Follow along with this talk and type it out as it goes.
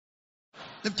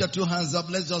Lift your two hands up.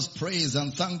 Let's just praise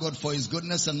and thank God for His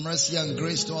goodness and mercy and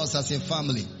grace to us as a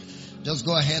family. Just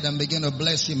go ahead and begin to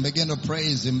bless Him. Begin to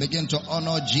praise Him. Begin to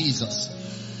honor Jesus.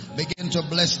 Begin to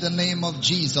bless the name of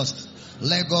Jesus.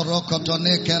 Lego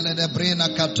rokotone kele de brina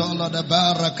katolo de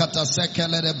barra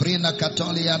katasekele de brina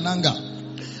katoli ananga.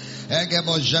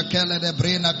 Egebo jakele de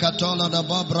brina katolo de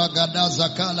bobra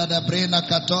gadaza kala de brina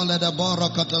katole de boro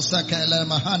kotosekele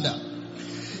mahanda.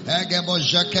 Egebo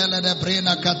jakele de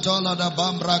brina katolo de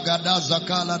bambra gadaza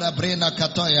kala de brina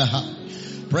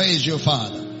katoya. Praise you,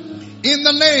 Father. In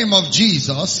the name of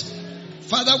Jesus,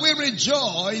 Father, we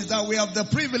rejoice that we have the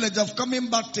privilege of coming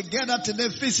back together today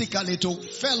physically to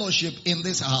fellowship in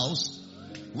this house.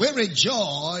 We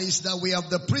rejoice that we have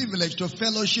the privilege to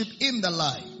fellowship in the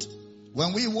light.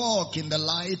 When we walk in the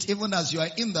light, even as you are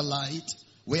in the light,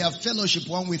 we have fellowship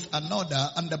one with another,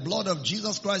 and the blood of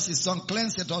Jesus Christ, His Son,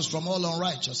 cleanseth us from all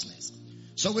unrighteousness.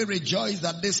 So we rejoice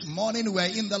that this morning we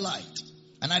are in the light.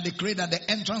 And I decree that the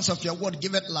entrance of your word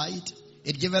giveth light,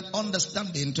 it giveth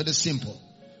understanding to the simple.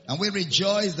 And we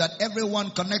rejoice that everyone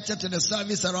connected to the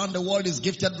service around the world is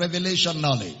gifted revelation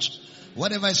knowledge.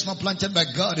 Whatever is not planted by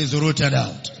God is rooted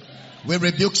out. We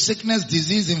rebuke sickness,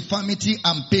 disease, infirmity,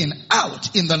 and pain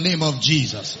out in the name of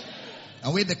Jesus.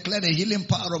 And we declare the healing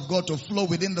power of God to flow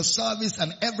within the service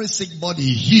and every sick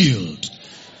body healed.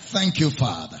 Thank you,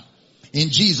 Father. In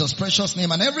Jesus' precious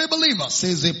name. And every believer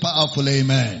says a powerful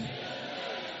amen.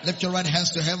 Lift your right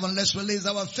hands to heaven. Let's release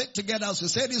our faith together as we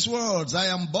say these words. I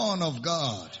am born of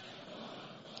God.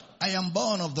 I am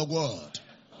born of the Word.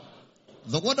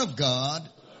 The Word of God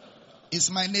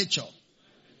is my nature.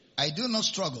 I do not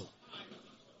struggle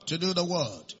to do the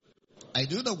Word. I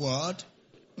do the Word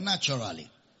naturally.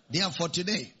 Therefore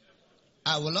today,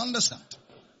 I will understand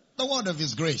the word of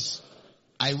His grace.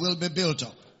 I will be built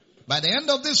up. By the end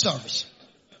of this service,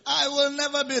 I will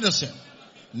never be the same.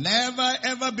 Never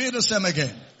ever be the same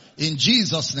again. In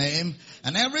Jesus' name.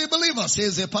 And every believer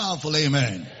says a powerful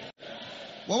amen.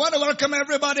 We want to welcome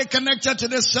everybody connected to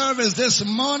this service this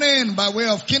morning by way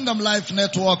of Kingdom Life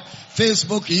Network,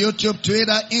 Facebook, YouTube,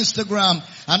 Twitter, Instagram,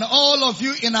 and all of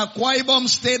you in Akwa Ibom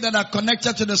State that are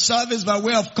connected to the service by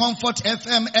way of Comfort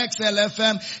FM, XL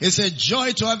FM. It's a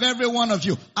joy to have every one of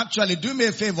you. Actually, do me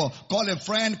a favor. Call a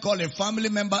friend, call a family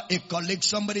member, a colleague,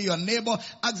 somebody, your neighbor.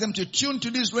 Ask them to tune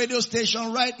to this radio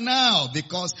station right now,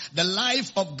 because the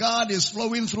life of God is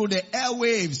flowing through the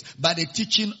airwaves by the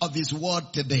teaching of His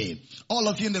word today. All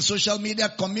of you in the social media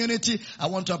community, I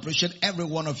want to appreciate every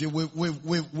one of you.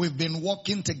 We've been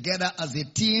working together as a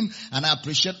team, and I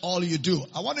appreciate all you do.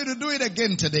 I want you to do it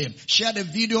again today. Share the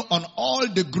video on all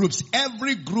the groups,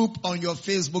 every group on your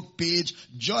Facebook page.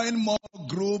 Join more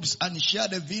groups and share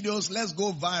the videos. Let's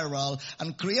go viral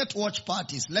and create watch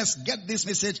parties. Let's get this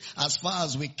message as far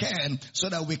as we can so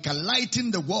that we can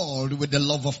lighten the world with the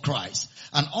love of Christ.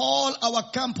 And all our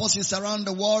campuses around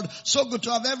the world, so good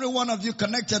to have every one of you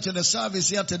connected to the service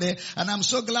here today. And I'm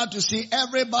so glad to see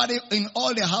everybody in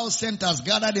all the house centers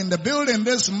gathered in the building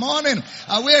this morning.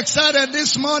 Are we excited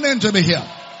this morning to be here?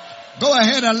 Go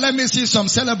ahead and let me see some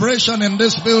celebration in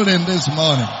this building this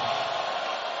morning.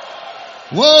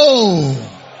 Whoa!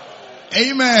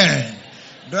 Amen.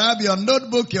 Grab your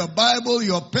notebook, your Bible,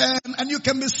 your pen, and you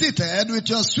can be seated with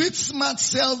your sweet, smart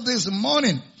self this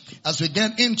morning as we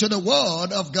get into the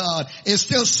Word of God. It's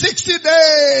still 60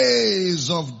 days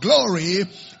of glory,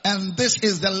 and this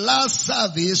is the last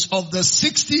service of the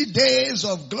 60 days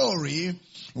of glory,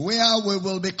 where we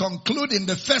will be concluding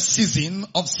the first season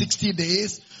of 60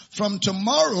 days. From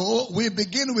tomorrow, we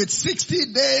begin with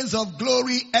 60 days of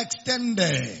glory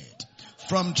extended.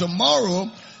 From tomorrow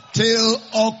till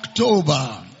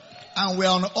October. And we're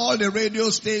on all the radio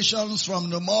stations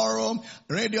from tomorrow.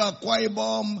 Radio Akwa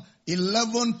Ibom,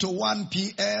 11 to 1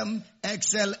 p.m.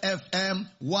 XL FM,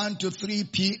 1 to 3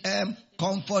 p.m.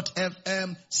 Comfort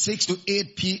FM, 6 to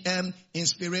 8 p.m.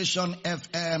 Inspiration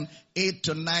FM, 8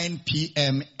 to 9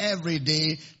 p.m. every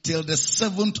day till the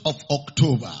 7th of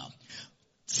October.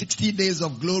 60 days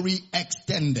of glory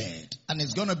extended. And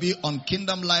it's going to be on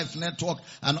Kingdom Life Network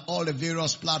and all the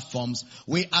various platforms.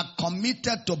 We are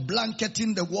committed to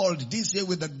blanketing the world this year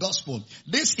with the gospel.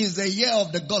 This is the year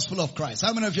of the gospel of Christ.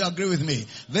 How many of you agree with me?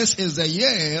 This is the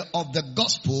year of the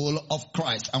gospel of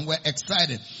Christ. And we're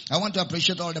excited. I want to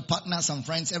appreciate all the partners and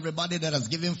friends, everybody that has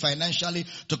given financially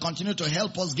to continue to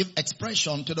help us give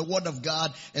expression to the word of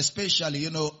God, especially,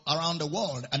 around the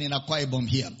world and in Akwa Ibom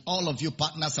here. All of you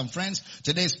partners and friends,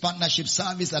 today's partnership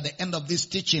service, at the end of this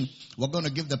teaching, we're going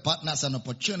to give the partners an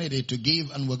opportunity to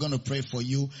give, and we're going to pray for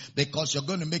you because you're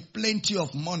going to make plenty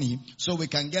of money so we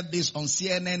can get this on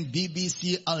CNN,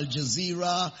 BBC, Al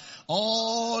Jazeera,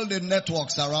 all the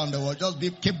networks around the world. Just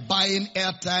keep buying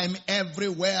airtime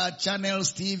everywhere,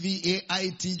 channels, TV,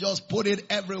 AIT, just put it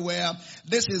everywhere.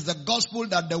 This is the gospel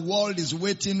that the world is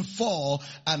waiting for,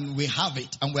 and we have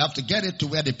it, and we have to get it to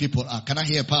where the people are. Can I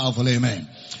hear a powerful amen?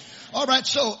 Alright,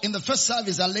 so in the first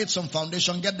service I laid some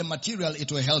foundation. Get the material, it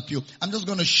will help you. I'm just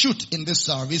going to shoot in this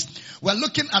service. We're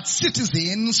looking at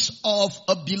citizens of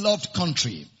a beloved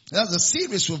country. That's a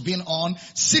series we've been on,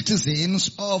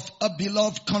 citizens of a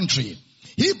beloved country.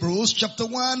 Hebrews chapter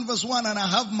 1 verse 1, and I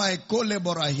have my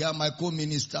co-laborer here, my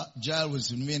co-minister, Giles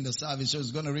was with me in the service, so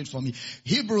he's going to read for me.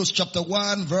 Hebrews chapter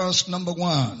 1 verse number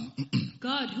 1.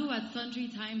 God, who at sundry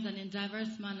times and in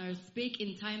diverse manners spake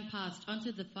in time past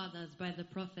unto the fathers by the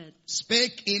prophets.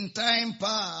 Spake in time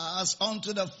past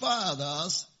unto the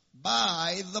fathers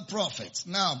by the prophets.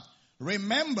 Now,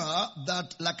 remember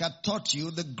that, like I taught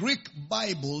you, the Greek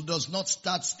Bible does not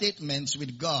start statements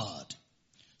with God.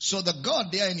 So the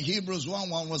God there in Hebrews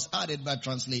 1:1 was added by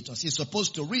translators. He's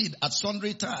supposed to read at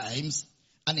sundry times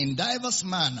and in diverse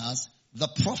manners the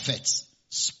prophets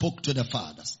spoke to the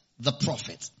fathers. The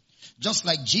prophets. Just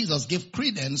like Jesus gave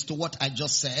credence to what I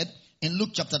just said in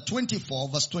Luke chapter 24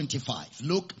 verse 25.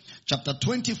 Luke chapter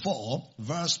 24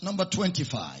 verse number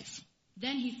 25.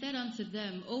 Then he said unto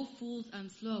them, O fools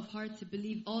and slow of heart to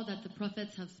believe all that the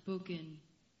prophets have spoken.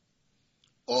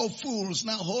 Oh fools.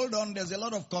 Now hold on, there's a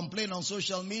lot of complaint on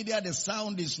social media. The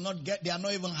sound is not they are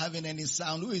not even having any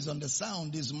sound. Who is on the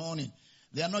sound this morning?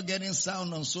 They are not getting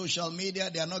sound on social media.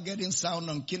 They are not getting sound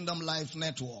on Kingdom Life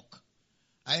Network.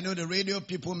 I know the radio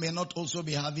people may not also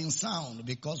be having sound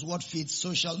because what feeds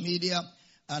social media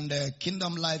and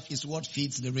Kingdom Life is what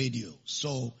feeds the radio.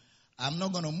 So I'm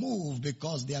not going to move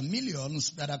because there are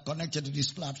millions that are connected to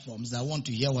these platforms that want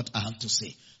to hear what I have to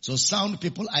say. So sound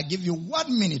people, I give you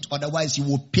 1 minute, otherwise you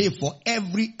will pay for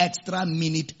every extra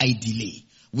minute I delay.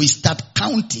 We start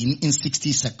counting in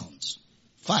 60 seconds.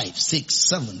 5, 6,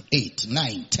 7, 8,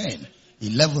 9, 10,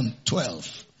 11,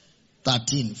 12,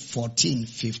 13, 14,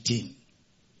 15,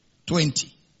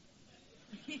 20,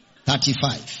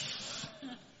 35.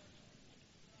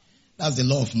 That's the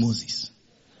law of Moses.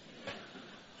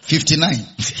 59.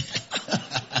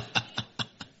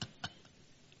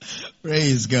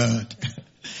 Praise God.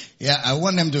 Yeah, I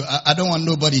want them to, I don't want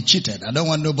nobody cheated. I don't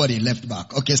want nobody left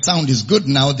back. Okay, sound is good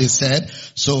now, they said.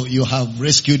 So you have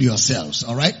rescued yourselves.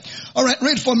 Alright? Alright,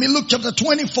 read for me Luke chapter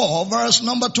 24, verse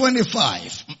number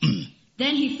 25.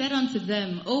 Then he said unto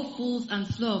them, O fools and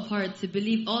slow of heart to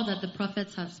believe all that the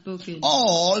prophets have spoken.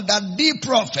 All that the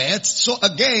prophets, so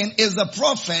again, is the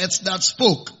prophets that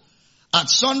spoke. At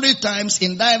sundry times,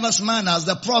 in diverse manners,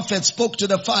 the prophets spoke to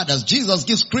the fathers. Jesus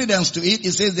gives credence to it.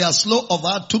 He says they are slow of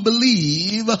heart to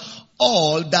believe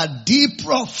all that the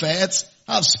prophets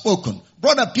have spoken.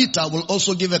 Brother Peter will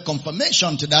also give a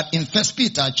confirmation to that in 1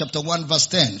 Peter chapter 1 verse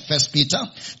 10. 1 Peter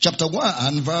chapter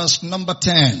 1 verse number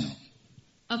 10.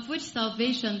 Of which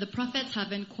salvation the prophets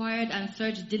have inquired and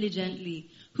searched diligently,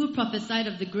 who prophesied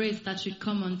of the grace that should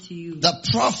come unto you. The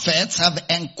prophets have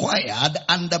inquired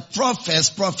and the prophets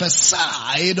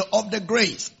prophesied of the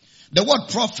grace. The word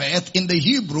prophet in the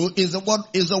Hebrew is the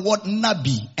word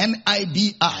nabi,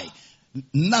 N-I-B-I.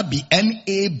 Nabi,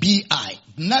 N-A-B-I.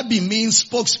 Nabi means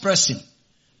spokesperson.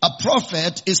 A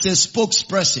prophet is a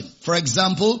spokesperson. For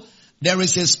example, there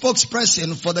is a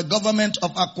spokesperson for the government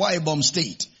of Akwa Ibom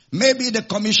State. Maybe the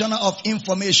commissioner of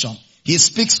information. He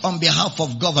speaks on behalf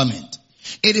of government.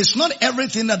 It is not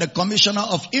everything that the commissioner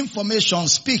of information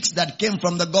speaks that came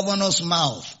from the governor's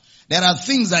mouth. There are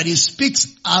things that he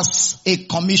speaks as a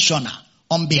commissioner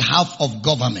on behalf of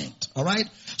government. Alright?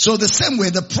 So the same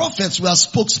way the prophets were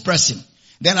spokesperson.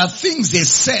 There are things they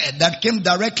said that came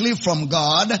directly from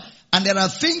God, and there are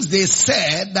things they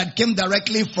said that came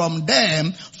directly from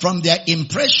them, from their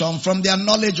impression, from their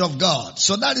knowledge of God.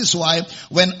 So that is why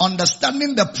when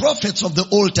understanding the prophets of the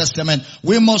Old Testament,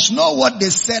 we must know what they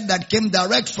said that came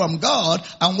direct from God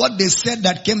and what they said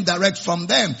that came direct from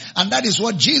them. And that is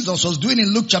what Jesus was doing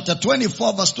in Luke chapter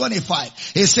 24 verse 25.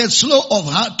 He said, slow of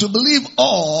heart to believe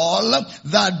all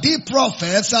that the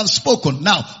prophets have spoken.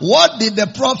 Now, what did the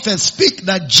prophets speak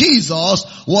that Jesus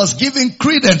was giving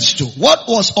credence to? What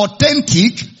was authentic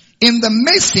in the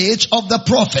message of the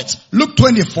prophets? Luke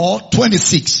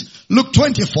 24:26. Luke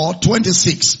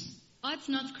 24:26. Ought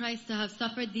not Christ to have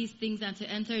suffered these things and to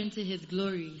enter into his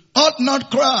glory? Ought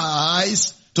not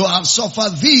Christ to have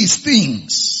suffered these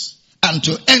things and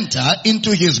to enter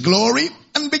into his glory?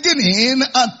 And beginning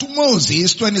at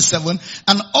Moses 27,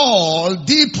 and all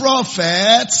the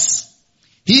prophets,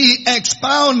 he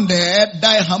expounded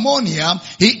diharmonia.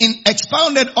 He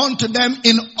expounded unto them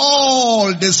in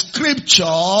all the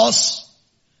scriptures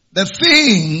the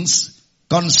things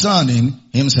concerning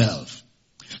himself.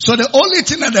 So the only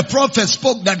thing that the prophet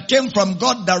spoke that came from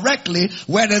God directly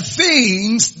were the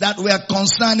things that were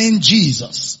concerning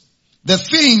Jesus. The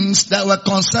things that were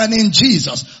concerning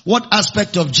Jesus. What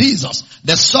aspect of Jesus?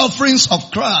 The sufferings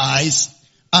of Christ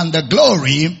and the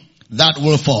glory that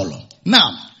will follow. Now,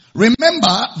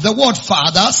 remember the word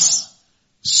fathers.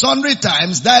 Sundry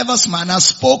times, diverse manner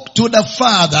spoke to the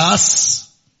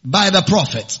fathers by the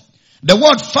prophet. The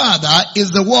word father is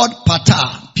the word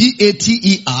pater.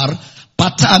 P-A-T-E-R.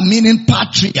 Pater meaning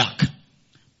patriarch.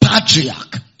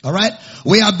 Patriarch. Alright?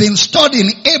 We have been studying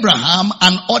Abraham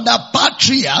and other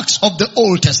patriarchs of the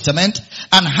Old Testament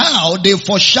and how they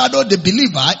foreshadow the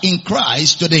believer in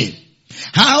Christ today.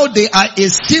 How they are a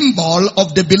symbol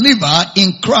of the believer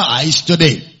in Christ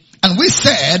today. And we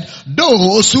said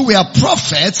those who were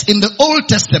prophets in the Old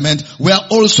Testament were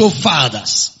also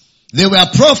fathers. They were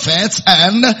prophets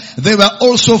and they were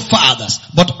also fathers.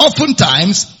 But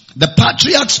oftentimes the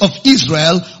patriarchs of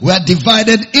Israel were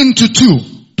divided into two.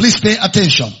 Please pay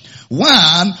attention.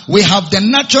 One, we have the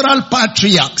natural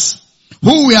patriarchs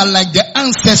who were like the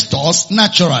ancestors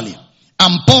naturally.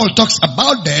 And Paul talks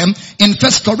about them in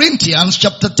 1 Corinthians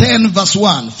chapter 10 verse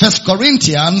 1. 1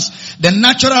 Corinthians, the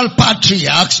natural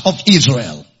patriarchs of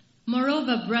Israel.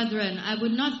 Moreover, brethren, I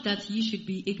would not that ye should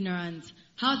be ignorant,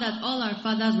 how that all our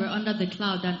fathers were under the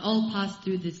cloud and all passed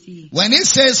through the sea. When it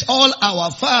says all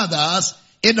our fathers,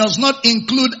 it does not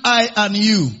include I and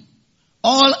you.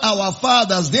 All our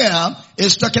fathers there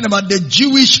is talking about the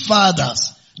Jewish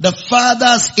fathers. The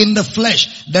fathers in the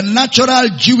flesh. The natural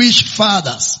Jewish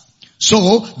fathers.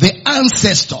 So, the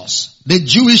ancestors. The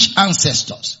Jewish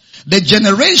ancestors. The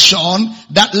generation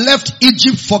that left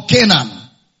Egypt for Canaan.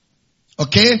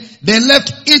 Okay? They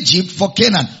left Egypt for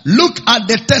Canaan. Look at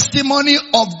the testimony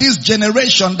of this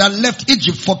generation that left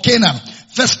Egypt for Canaan.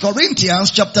 1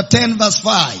 Corinthians chapter 10 verse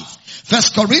 5. 1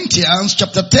 Corinthians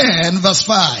chapter 10 verse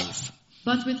 5.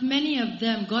 But with many of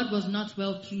them God was not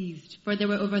well pleased, for they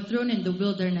were overthrown in the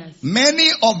wilderness. Many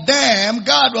of them,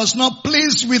 God was not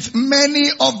pleased with many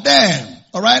of them.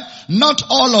 Alright? Not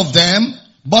all of them,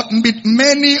 but with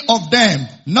many of them.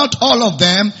 Not all of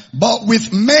them, but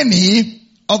with many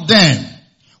of them.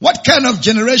 What kind of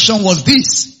generation was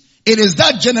this? It is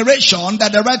that generation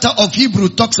that the writer of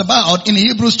Hebrews talks about in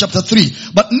Hebrews chapter 3.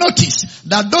 But notice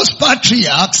that those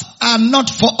patriarchs are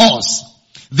not for us.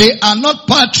 They are not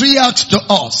patriarchs to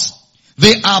us.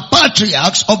 They are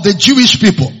patriarchs of the Jewish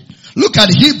people. Look at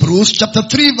Hebrews chapter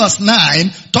 3 verse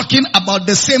 9 talking about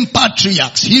the same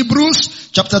patriarchs. Hebrews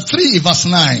chapter 3 verse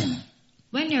 9.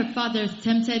 When your fathers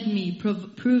tempted me,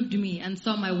 proved me, and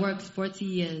saw my works 40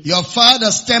 years. Your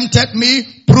fathers tempted me,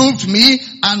 proved me,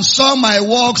 and saw my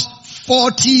works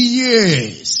 40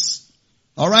 years.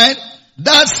 Alright?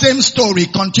 That same story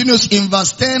continues in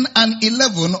verse 10 and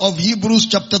 11 of Hebrews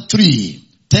chapter 3.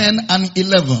 10 and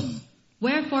 11.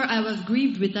 Wherefore I was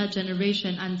grieved with that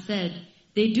generation and said,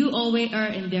 they do always err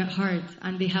in their hearts,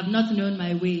 and they have not known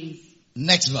my ways.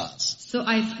 Next verse. So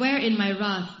I swear in my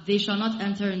wrath, they shall not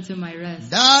enter into my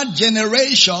rest. That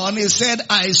generation, he said,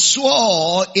 I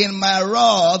swore in my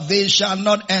wrath, they shall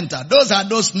not enter. Those are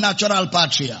those natural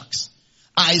patriarchs.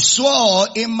 I swore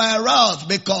in my wrath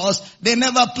because they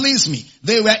never pleased me.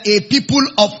 They were a people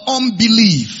of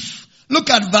unbelief. Look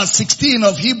at verse 16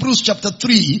 of Hebrews chapter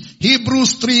 3.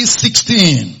 Hebrews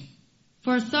 3:16.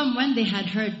 For some, when they had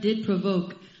heard, did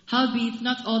provoke. Howbeit,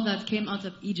 not all that came out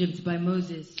of Egypt by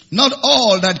Moses. Not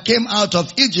all that came out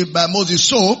of Egypt by Moses.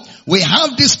 So, we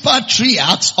have these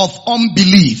patriarchs of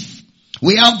unbelief.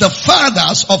 We have the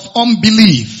fathers of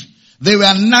unbelief. They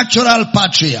were natural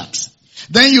patriarchs.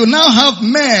 Then you now have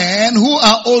men who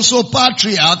are also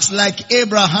patriarchs like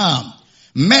Abraham.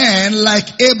 Men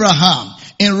like Abraham.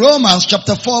 In Romans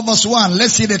chapter 4 verse 1,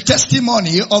 let's see the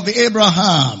testimony of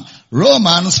Abraham.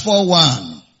 Romans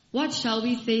 4:1. What shall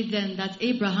we say then that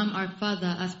Abraham our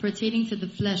father as pertaining to the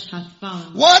flesh hath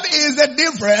found? What is the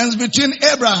difference between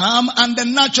Abraham and the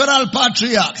natural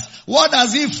patriarchs? What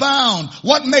has he found?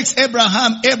 What makes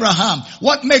Abraham Abraham?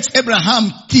 What makes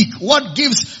Abraham tick? What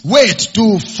gives weight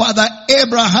to Father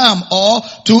Abraham or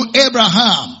to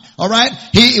Abraham? Alright?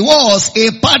 He was a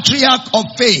patriarch of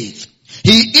faith.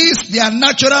 He is their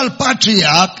natural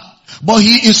patriarch, but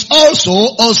he is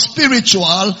also a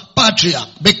spiritual patriarch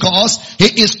because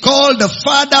he is called the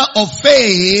father of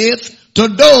faith to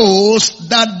those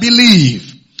that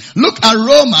believe. Look at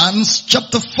Romans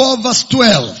chapter 4 verse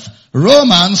 12.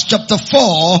 Romans chapter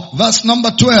 4 verse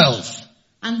number 12.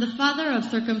 And the father of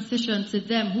circumcision to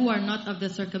them who are not of the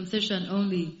circumcision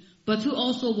only, but who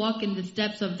also walk in the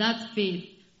steps of that faith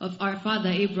of our father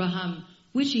Abraham,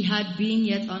 which he had being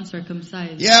yet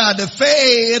uncircumcised. Yeah, the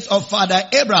faith of Father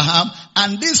Abraham,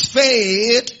 and this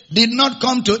faith did not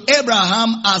come to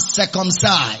Abraham as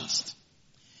circumcised.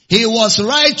 He was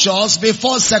righteous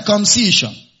before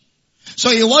circumcision. So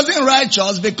he wasn't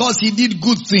righteous because he did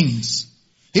good things.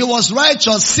 He was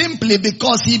righteous simply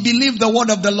because he believed the word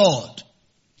of the Lord.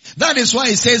 That is why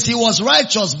he says he was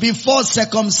righteous before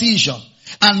circumcision.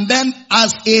 And then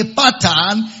as a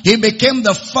pattern, he became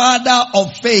the father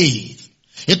of faith.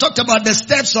 He talked about the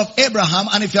steps of Abraham,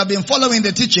 and if you have been following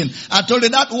the teaching, I told you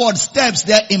that word steps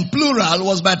there in plural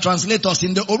was by translators.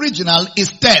 In the original is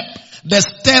step. The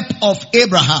step of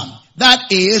Abraham.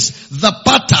 That is the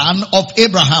pattern of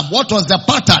Abraham. What was the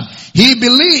pattern? He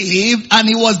believed and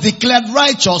he was declared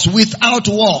righteous without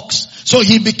works. So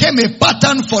he became a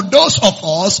pattern for those of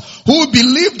us who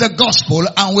believe the gospel,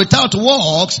 and without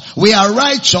works we are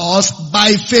righteous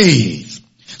by faith.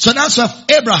 So that's why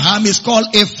Abraham is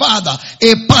called a father,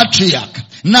 a patriarch.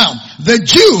 Now, the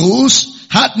Jews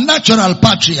had natural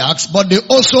patriarchs, but they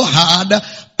also had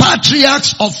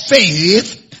patriarchs of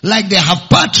faith, like they have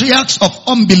patriarchs of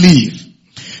unbelief.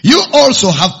 You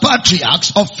also have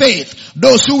patriarchs of faith,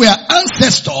 those who were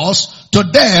ancestors to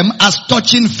them as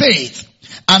touching faith.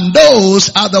 And those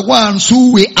are the ones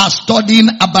who we are studying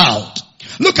about.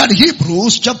 Look at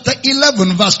Hebrews chapter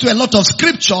 11 verse 2. A lot of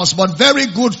scriptures, but very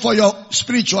good for your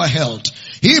spiritual health.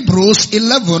 Hebrews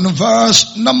 11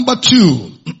 verse number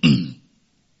 2.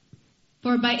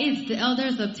 For by it the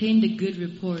elders obtained a good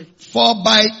report. For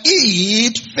by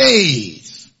it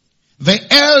faith, the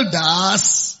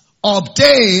elders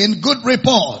obtained good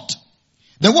report.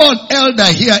 The word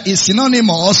elder here is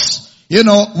synonymous,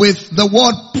 with the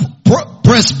word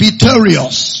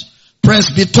presbyterios.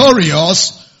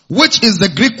 Presbyterios, which is the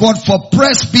Greek word for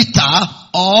presbyter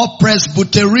or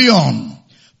presbyterion.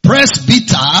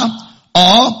 Presbyter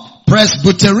or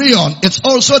presbyterion. It's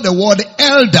also the word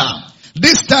elder.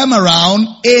 This time around,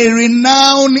 a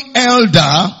renowned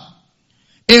elder.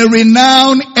 A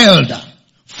renowned elder.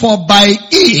 For by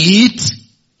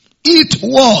it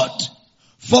what?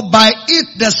 For by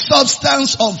it the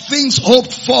substance of things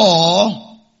hoped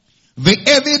for, the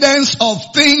evidence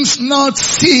of things not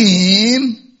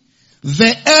seen,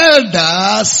 the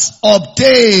elders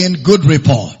obtained good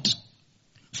report.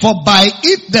 For by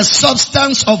it the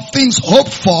substance of things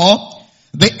hoped for,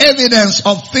 the evidence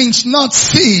of things not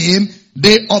seen,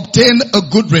 they obtained a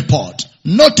good report.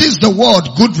 Notice the word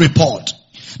good report.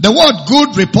 The word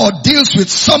good report deals with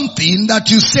something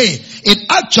that you say. It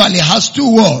actually has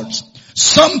two words.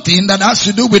 Something that has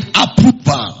to do with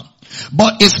approval,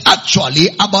 but it's actually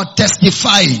about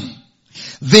testifying.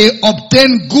 They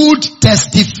obtain good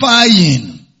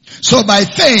testifying. So by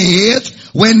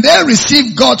faith, when they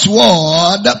received God's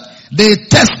word, they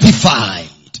testified.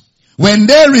 When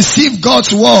they received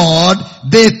God's word,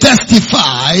 they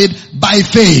testified by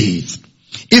faith.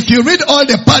 If you read all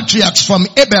the patriarchs from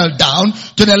Abel down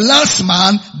to the last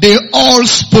man, they all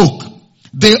spoke.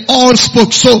 They all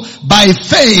spoke. So by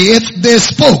faith, they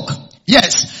spoke.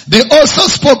 Yes, they also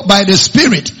spoke by the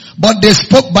Spirit, but they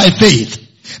spoke by faith.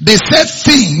 They said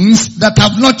things that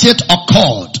have not yet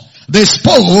occurred. They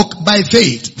spoke by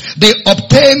faith. They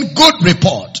obtained good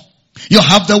report. You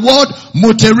have the word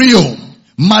materio.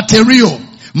 Materio.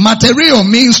 Materio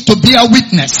means to bear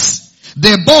witness.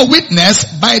 They bore witness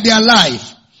by their life.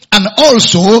 And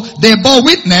also, they bore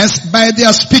witness by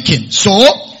their speaking. So,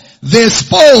 they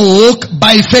spoke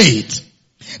by faith.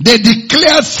 They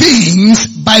declared things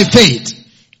by faith.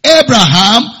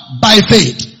 Abraham by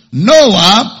faith.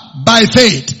 Noah by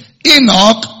faith.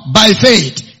 Enoch by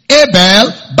faith.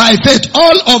 Abel by faith.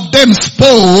 All of them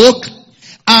spoke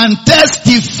and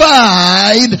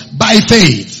testified by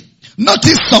faith.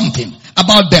 Notice something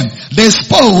about them. They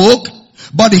spoke,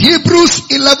 but Hebrews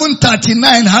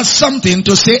 11:39 has something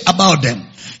to say about them.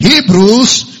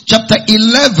 Hebrews chapter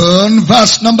 11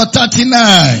 verse number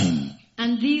 39.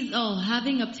 And these all,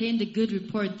 having obtained a good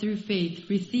report through faith,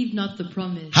 received not the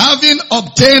promise. Having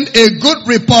obtained a good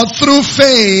report through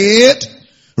faith,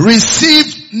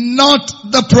 received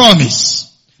not the promise.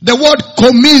 The word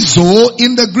komizo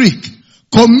in the Greek.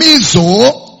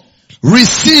 Komizo,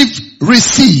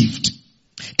 received.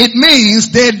 It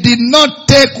means they did not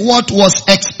take what was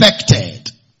expected.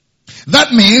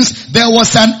 That means there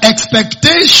was an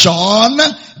expectation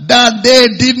that they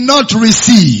did not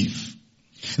receive.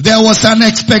 There was an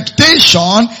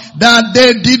expectation that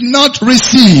they did not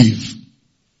receive.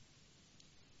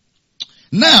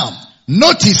 Now,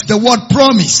 notice the word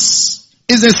promise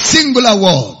is a singular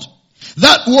word.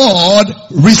 That word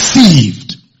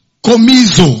received.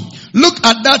 Komizo. Look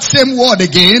at that same word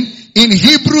again in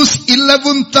Hebrews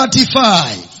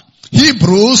 11:35.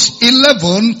 Hebrews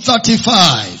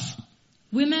 11:35.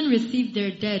 Women received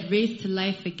their dead raised to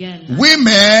life again.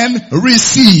 Women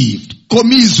received.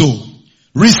 Komizo.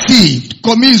 Received.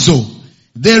 Komizo.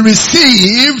 They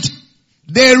received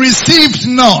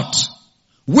not.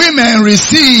 Women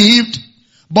received,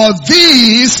 but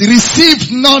these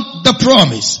received not the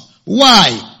promise.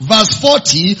 Why? Verse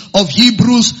 40 of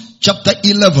Hebrews chapter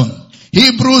 11.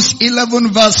 Hebrews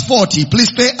 11 verse 40.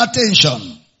 Please pay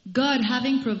attention. God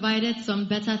having provided some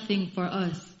better thing for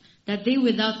us, that they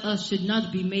without us should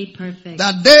not be made perfect.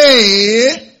 That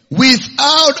they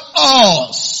without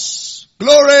us,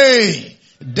 glory,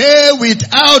 they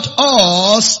without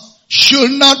us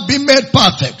should not be made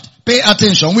perfect. Pay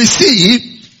attention. We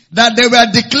see that they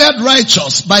were declared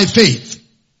righteous by faith.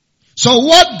 So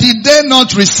what did they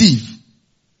not receive?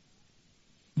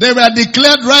 They were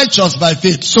declared righteous by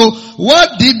faith. So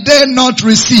what did they not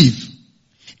receive?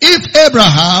 If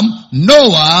Abraham,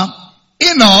 Noah,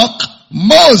 Enoch,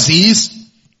 Moses,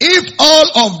 if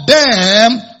all of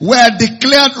them were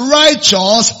declared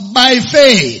righteous by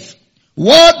faith,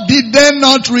 what did they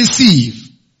not receive?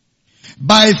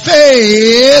 By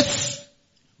faith,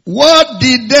 what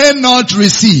did they not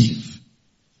receive?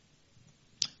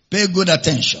 Pay good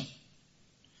attention.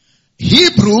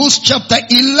 Hebrews chapter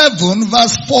 11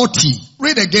 verse 40.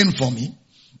 Read again for me.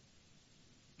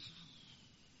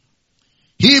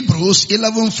 Hebrews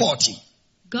 11:40.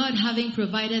 God having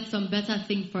provided some better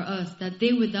thing for us, that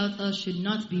they without us should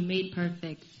not be made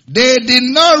perfect. They did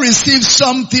not receive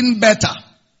something better.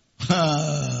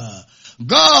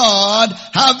 God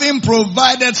having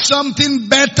provided something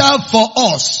better for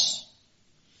us.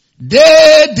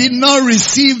 They did not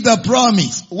receive the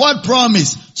promise. What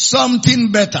promise?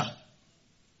 Something better.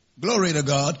 Glory to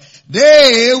God.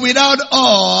 They without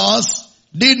us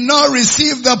did not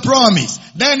receive the promise.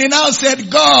 Then he now said,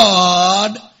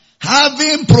 God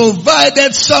having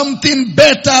provided something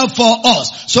better for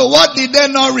us. So what did they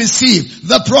not receive?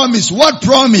 The promise. What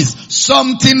promise?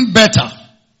 Something better.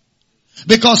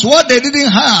 Because what they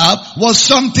didn't have was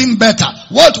something better.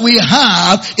 What we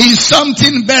have is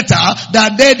something better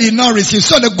that they did not receive.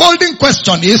 So the golden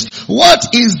question is,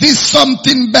 what is this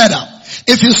something better?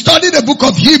 If you study the book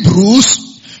of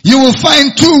Hebrews, you will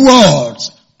find two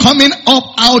words coming up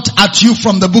out at you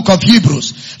from the book of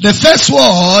Hebrews. The first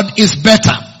word is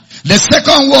better. The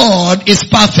second word is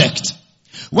perfect.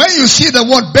 When you see the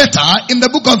word better in the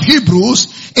book of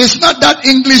Hebrews, it's not that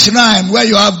English rhyme where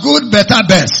you have good, better,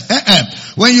 best.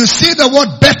 When you see the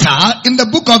word better in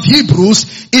the book of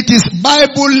Hebrews, it is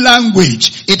Bible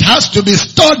language. It has to be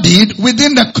studied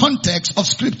within the context of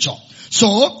scripture.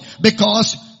 So,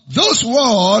 because those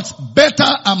words,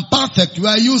 better and perfect,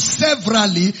 were used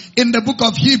severally in the book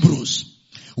of Hebrews.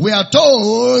 We are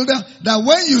told that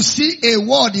when you see a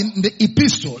word in the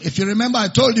epistle, if you remember I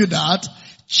told you that,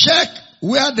 check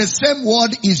where the same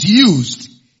word is used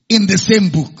in the same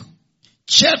book.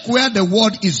 Check where the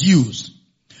word is used.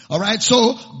 Alright,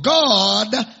 so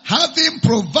God having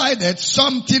provided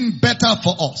something better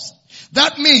for us.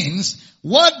 That means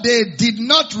what they did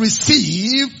not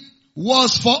receive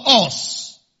was for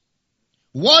us.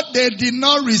 What they did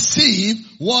not receive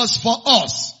was for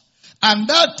us. And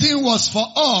that thing was for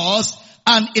us,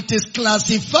 and it is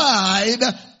classified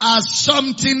as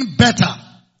something better.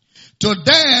 To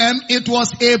them, it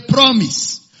was a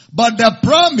promise. But the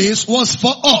promise was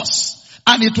for us,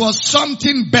 and it was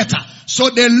something better. So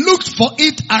they looked for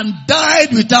it and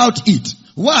died without it.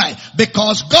 Why?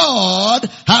 Because God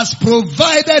has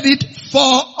provided it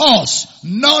for us,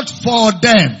 not for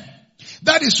them.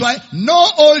 That is why no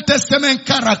Old Testament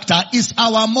character is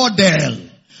our model.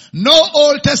 No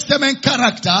Old Testament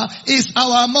character is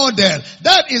our model.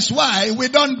 That is why we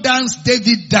don't dance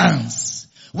David dance.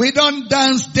 We don't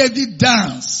dance David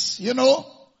dance. You know,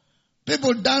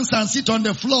 people dance and sit on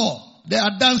the floor. They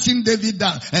are dancing David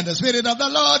dance. And the Spirit of the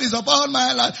Lord is upon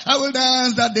my life. I will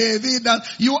dance the David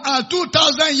dance. You are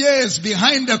 2,000 years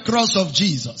behind the cross of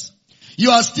Jesus. You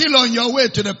are still on your way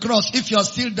to the cross if you are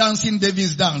still dancing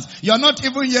David's dance. You are not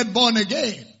even yet born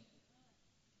again.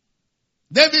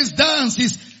 David's dance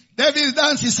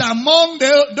is among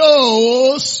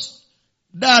those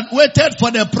that waited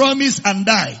for the promise and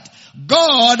died.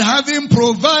 God having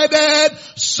provided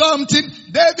something,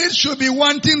 David should be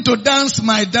wanting to dance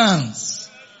my dance.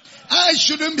 I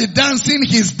shouldn't be dancing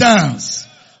his dance.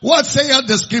 What saith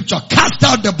the scripture? Cast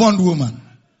out the bondwoman.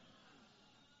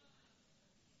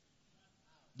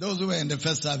 Those who were in the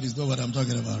first service know what I'm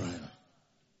talking about right now.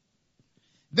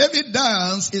 David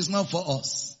dance is not for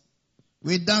us.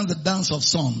 We dance the dance of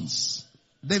sons.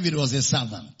 David was a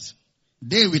servant.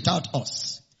 They without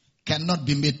us cannot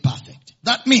be made perfect.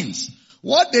 That means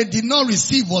what they did not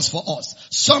receive was for us.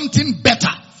 Something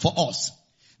better for us.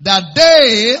 That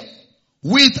they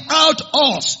without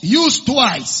us, used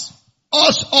twice.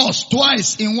 Us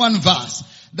twice in one verse.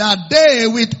 That they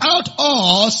without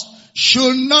us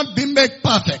should not be made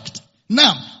perfect.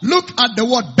 Now, look at the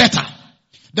word better.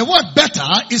 The word better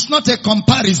is not a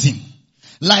comparison.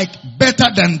 Like better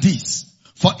than this.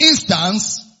 For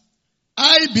instance,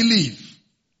 I believe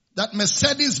that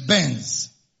Mercedes-Benz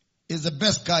is the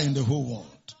best car in the whole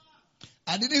world.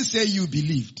 I didn't say you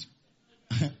believed.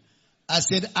 I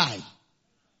said I.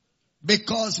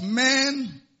 Because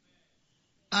men,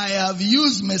 I have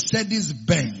used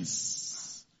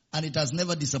Mercedes-Benz and it has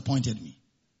never disappointed me.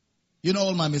 You know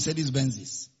all my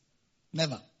Mercedes-Benzes?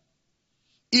 Never.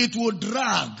 It will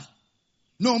drag,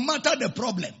 no matter the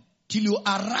problem, till you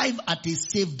arrive at a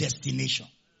safe destination.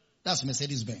 That's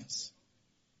Mercedes-Benz.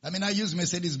 I mean, I use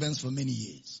Mercedes-Benz for many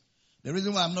years. The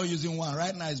reason why I'm not using one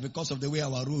right now is because of the way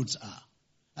our roads are.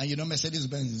 And you know,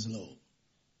 Mercedes-Benz is low.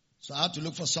 So I have to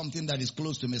look for something that is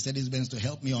close to Mercedes-Benz to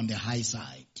help me on the high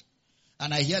side.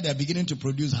 And I hear they're beginning to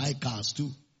produce high cars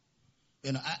too.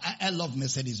 You know, I love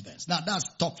Mercedes-Benz. Now, that's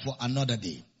talk for another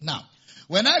day. Now,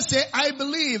 when I say I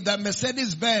believe that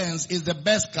Mercedes-Benz is the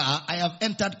best car, I have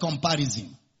entered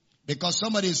comparison. Because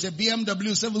somebody say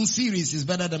BMW 7 Series is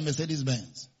better than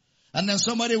Mercedes-Benz. And then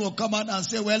somebody will come out and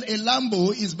say, well, a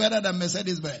Lambo is better than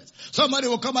Mercedes-Benz. Somebody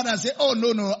will come out and say, oh,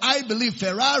 no, I believe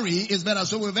Ferrari is better.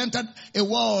 So we've entered a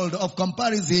world of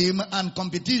comparison and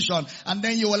competition. And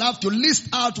then you will have to list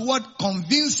out what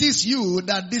convinces you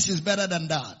that this is better than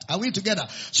that. Are we together?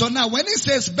 So now when it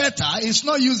says better, it's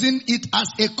not using it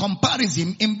as a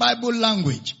comparison in Bible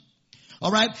language.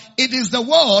 Alright? It is the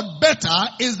word, better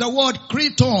is the word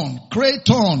kraton.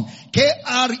 Kraton.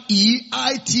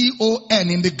 K-R-E-I-T-O-N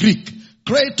in the Greek.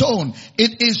 Kraton.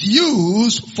 It is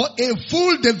used for a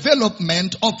full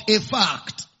development of a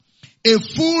fact. A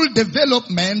full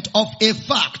development of a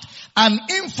fact. An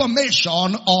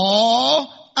information or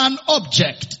an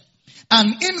object.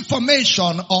 An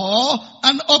information or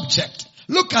an object.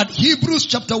 Look at Hebrews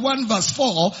chapter 1 verse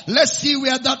 4. Let's see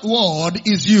where that word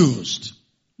is used.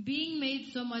 Being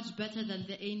made so much better than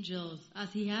the angels,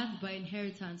 as he hath by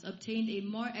inheritance obtained a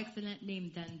more excellent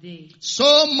name than they.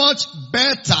 So much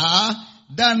better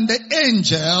than the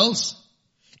angels.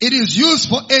 It is used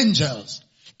for angels.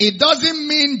 It doesn't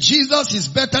mean Jesus is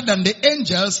better than the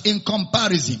angels in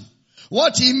comparison.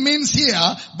 What he means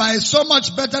here by so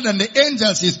much better than the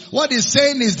angels is, what he's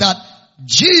saying is that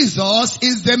Jesus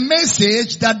is the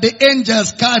message that the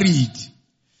angels carried.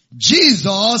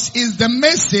 Jesus is the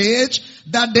message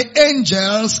that the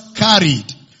angels carried.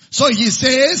 So he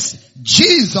says,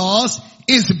 Jesus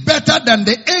is better than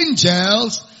the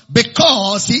angels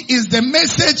because he is the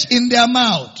message in their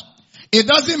mouth. It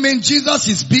doesn't mean Jesus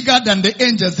is bigger than the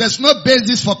angels. There's no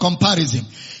basis for comparison.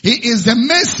 He is the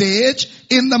message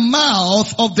in the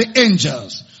mouth of the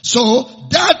angels. So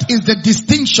that is the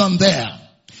distinction there.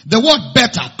 The word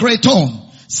better, kraton.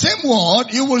 Same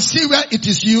word, you will see where it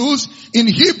is used in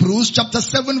Hebrews chapter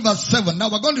 7 verse 7. Now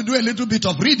we're going to do a little bit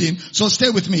of reading, so stay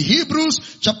with me.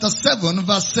 Hebrews chapter 7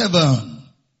 verse 7.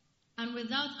 And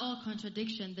without all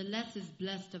contradiction, the less is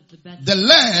blessed of the better. The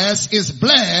less is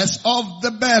blessed of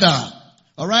the better.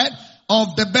 Alright?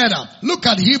 Of the better. Look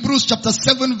at Hebrews chapter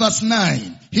 7 verse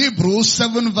 9. Hebrews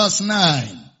 7 verse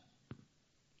 9.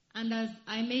 And as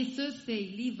I may so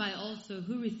say, Levi also,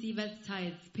 who receiveth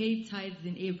tithes, paid tithes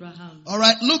in Abraham.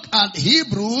 Alright, look at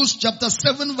Hebrews chapter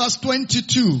 7 verse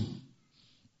 22.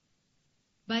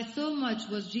 By so much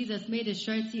was Jesus made a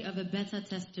surety of a better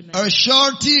testament. A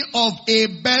surety of a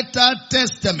better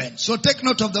testament. So take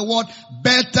note of the word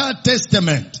better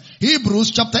testament.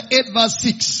 Hebrews chapter 8 verse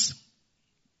 6.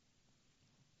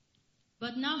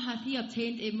 But now hath he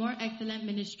obtained a more excellent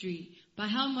ministry, by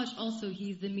how much also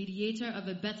he is the mediator of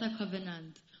a better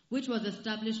covenant, which was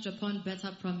established upon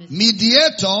better promises.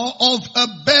 Mediator of a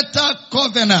better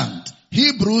covenant.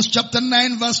 Hebrews chapter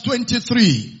 9 verse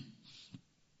 23.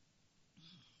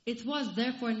 It was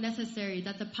therefore necessary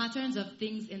that the patterns of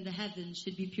things in the heavens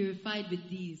should be purified with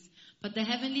these, but the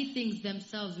heavenly things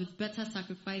themselves with better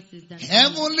sacrifices than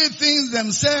heavenly things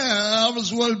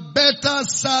themselves with better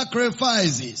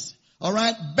sacrifices.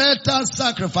 Alright, better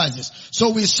sacrifices.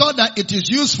 So we saw that it is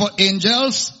used for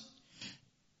angels.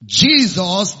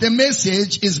 Jesus, the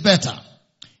message is better.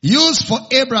 Used for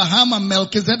Abraham and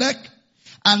Melchizedek.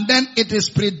 And then it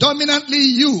is predominantly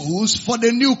used for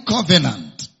the new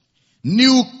covenant.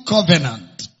 New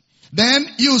covenant. Then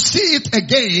you see it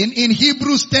again in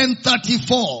Hebrews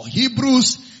 10:34.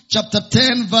 Hebrews chapter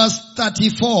 10 verse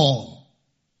 34.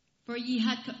 For ye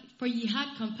had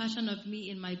compassion of me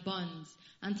in my bonds,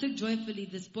 and took joyfully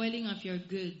the spoiling of your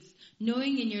goods,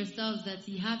 knowing in yourselves that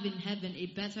ye have in heaven a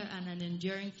better and an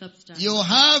enduring substance. You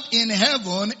have in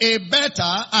heaven a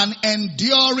better and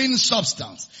enduring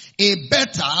substance. A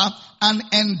better and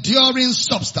enduring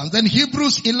substance. Then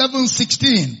Hebrews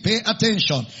 11:16. Pay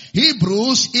attention.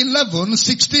 Hebrews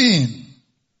 11:16.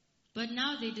 But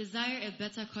now they desire a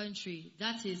better country,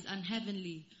 that is, an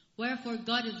heavenly. Wherefore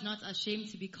God is not ashamed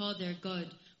to be called their God,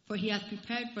 for he has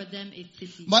prepared for them a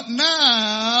city. But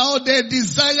now they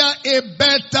desire a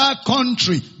better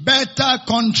country. Better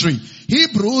country.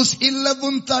 Hebrews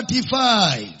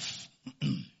 11:35.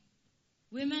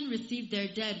 Women received their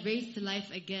dead raised to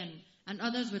life again, and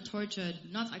others were tortured,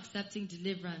 not accepting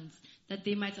deliverance, that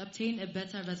they might obtain a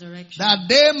better resurrection. That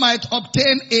they might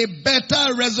obtain a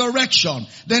better resurrection.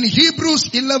 Then Hebrews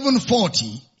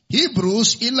 11:40.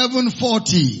 Hebrews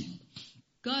 11:40.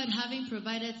 God having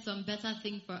provided some better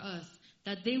thing for us,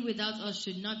 that they without us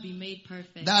should not be made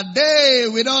perfect. That they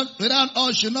without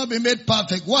us should not be made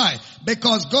perfect. Why?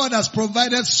 Because God has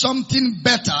provided something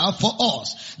better for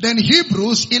us. Then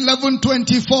Hebrews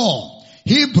 11:24.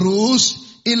 Hebrews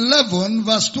 11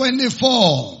 verse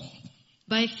 24.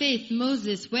 By faith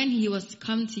Moses, when he was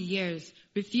come to years,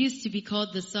 refused to be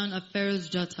called the son of Pharaoh's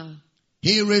daughter.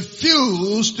 He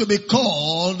refused to be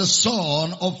called the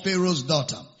son of Pharaoh's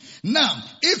daughter. Now,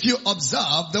 if you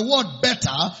observe, the word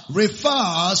better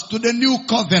refers to the new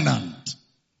covenant.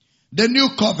 The new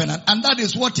covenant. And that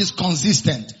is what is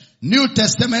consistent. New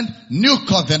Testament, new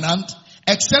covenant,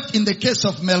 except in the case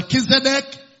of Melchizedek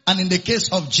and in the case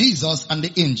of Jesus and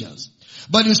the angels.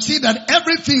 But you see that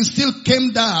everything still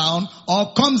came down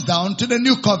or comes down to the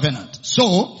new covenant.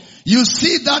 So, you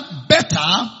see that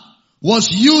better was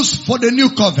used for the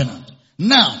new covenant.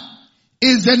 Now,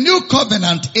 is the new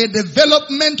covenant a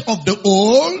development of the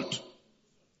old?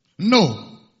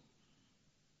 No.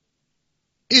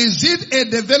 Is it a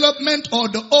development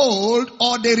of the old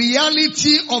or the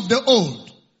reality of the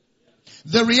old?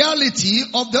 The reality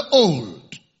of the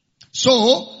old.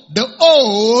 So, the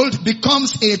old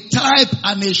becomes a type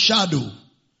and a shadow.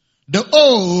 The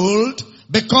old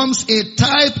becomes a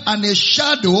type and a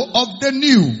shadow of the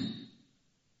new.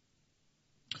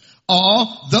 Or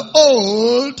the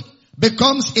old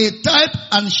becomes a type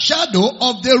and shadow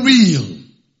of the real.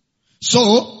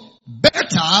 So,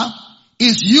 better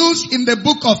is used in the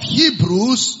book of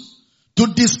Hebrews to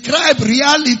describe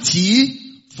reality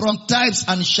from types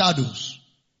and shadows.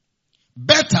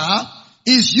 Better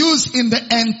is used in the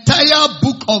entire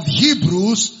book of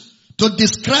Hebrews to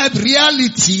describe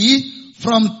reality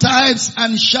from types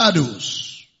and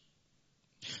shadows.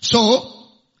 So,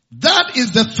 that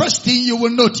is the first thing you will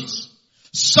notice.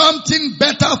 Something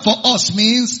better for us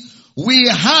means we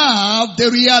have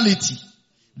the reality.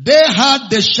 They had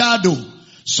the shadow.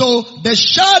 So the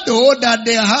shadow that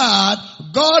they had,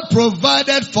 God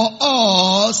provided for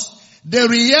us the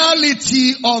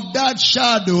reality of that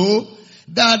shadow,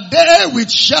 that they with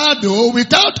shadow,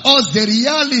 without us the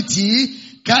reality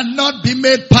cannot be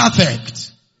made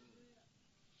perfect.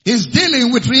 He's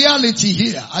dealing with reality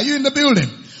here. Are you in the building?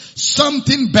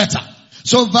 Something better.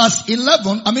 So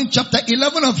chapter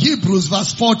 11 of Hebrews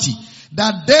verse 40.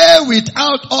 That they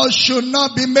without us should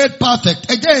not be made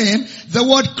perfect. Again, the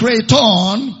word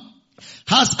kraton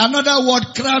has another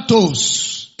word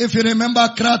kratos. If you remember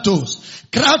kratos.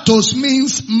 Kratos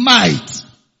means might.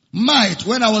 Might.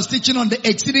 When I was teaching on the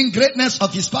exceeding greatness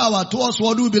of his power towards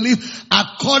what we believe,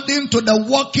 according to the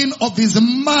working of his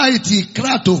mighty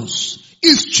kratos,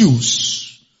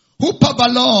 ischius,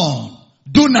 hupabalon,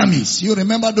 dunamis. You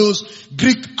remember those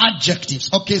Greek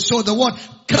adjectives. Okay, so the word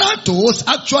kratos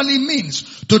actually means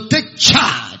to take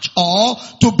charge or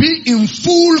to be in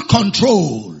full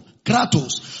control.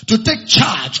 Kratos. To take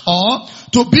charge or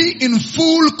to be in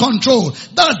full control.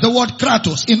 That's the word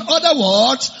kratos. In other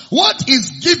words, what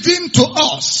is given to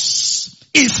us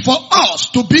is for us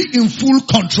to be in full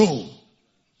control.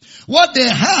 What they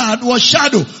had was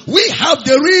shadow. We have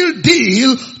the real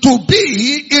deal to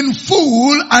be in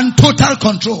full and total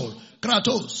control.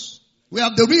 Kratos. We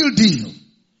have the real deal.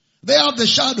 They have the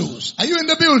shadows. Are you in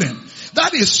the building?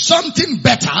 That is something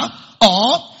better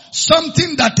or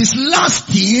something that is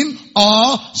lasting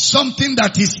or something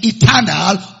that is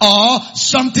eternal or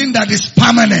something that is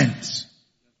permanent.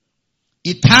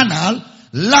 Eternal,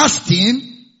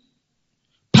 lasting,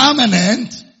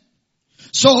 permanent.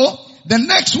 So, the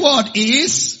next word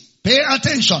is, pay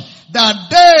attention, that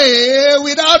they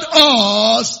without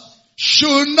us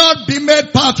should not be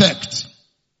made perfect.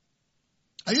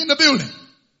 Are you in the building?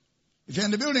 If you're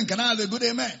in the building, can I have a good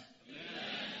amen?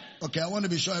 Okay, I want to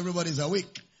be sure everybody's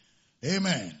awake.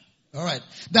 Amen. All right.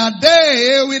 That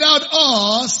they without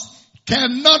us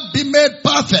cannot be made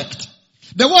perfect.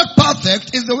 The word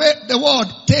perfect is the word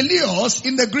teleos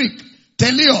in the Greek.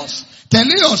 Teleos.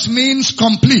 Teleos means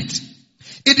complete.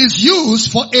 It is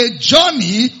used for a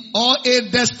journey or a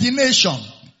destination.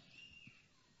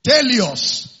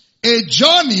 Teleos. A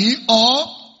journey or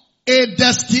a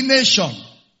destination.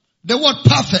 The word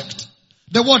perfect.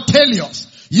 The word teleos.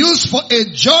 Used for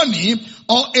a journey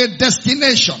or a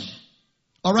destination.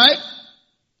 Alright?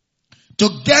 To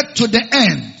get to the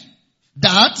end.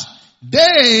 That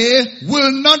they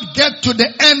will not get to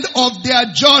the end of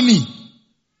their journey.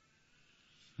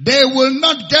 They will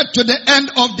not get to the end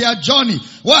of their journey.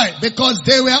 Why? Because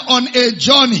they were on a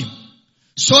journey.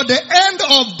 So the end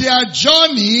of their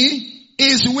journey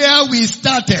is where we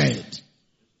started.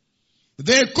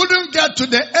 They couldn't get to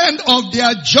the end of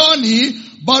their journey,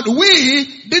 but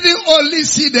we didn't only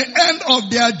see the end of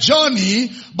their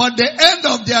journey, but the end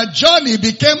of their journey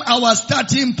became our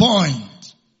starting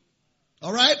point.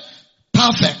 Alright?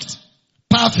 Perfect.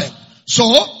 Perfect. So,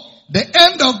 the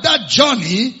end of that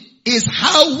journey is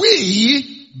how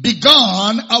we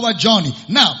began our journey.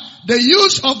 Now, the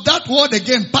use of that word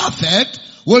again, perfect,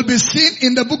 will be seen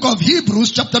in the book of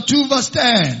Hebrews chapter 2 verse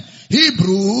 10.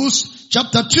 Hebrews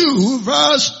chapter 2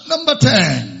 verse number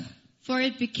 10. For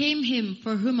it became him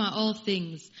for whom are all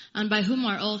things, and by whom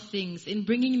are all things, in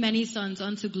bringing many sons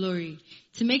unto glory,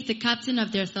 to make the captain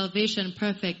of their salvation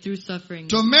perfect through suffering.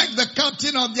 To make the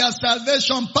captain of their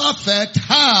salvation perfect,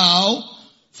 how?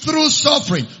 Through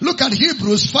suffering. Look at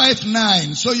Hebrews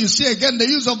 5:9. So you see again the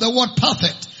use of the word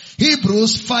perfect.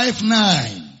 Hebrews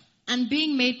 5:9. And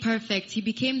being made perfect, he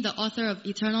became the author of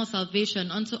eternal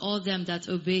salvation unto all them that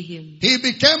obey him. He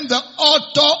became the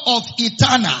author of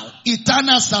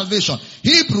eternal salvation.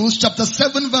 Hebrews chapter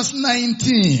 7 verse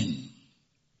 19.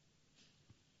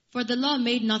 For the law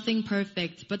made nothing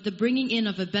perfect, but the bringing in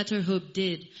of a better hope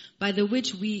did, by the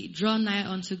which we draw nigh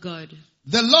unto God.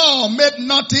 The law made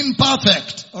nothing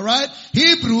perfect. Alright?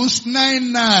 Hebrews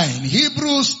 9:9.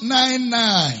 Hebrews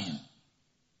 9:9.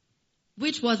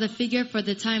 Which was a figure for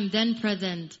the time then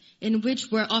present, in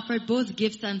which were offered both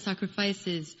gifts and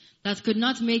sacrifices, that could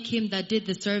not make him that did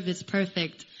the service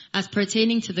perfect, as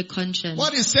pertaining to the conscience.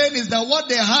 What he's saying is that what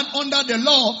they had under the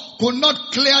law could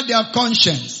not clear their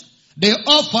conscience. They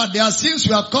offered, their sins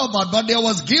were covered, but there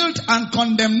was guilt and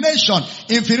condemnation,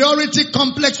 inferiority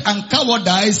complex and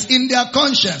cowardice in their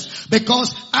conscience,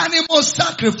 because animal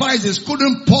sacrifices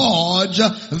couldn't purge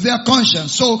their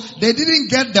conscience. So they didn't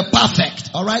get the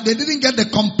perfect, alright? They didn't get the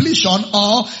completion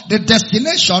or the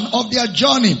destination of their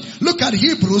journey. Look at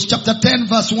Hebrews chapter 10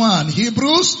 verse 1.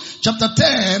 Hebrews chapter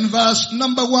 10 verse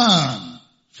number 1.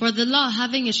 For the law,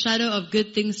 having a shadow of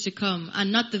good things to come,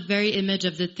 and not the very image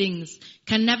of the things,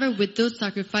 can never with those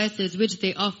sacrifices which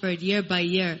they offered year by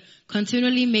year,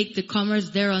 continually make the comers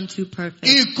thereunto perfect.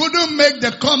 He couldn't make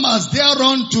the comers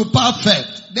thereunto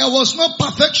perfect. There was no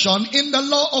perfection in the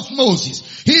law of Moses.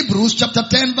 Hebrews chapter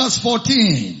 10 verse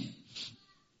 14.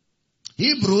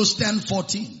 Hebrews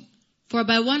 10:14. For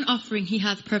by one offering he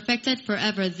hath perfected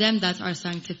forever them that are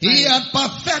sanctified. He had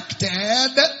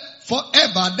perfected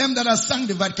forever them that are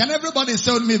sanctified. Can everybody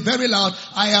say with me very loud,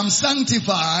 I am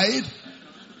sanctified,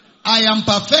 I am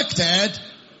perfected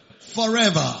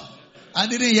forever. I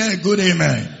didn't hear a good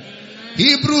amen.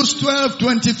 Hebrews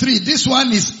 12:23. This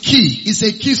one is key. It's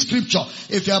a key scripture.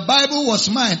 If your Bible was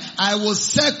mine, I will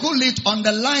circle it,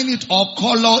 underline it, or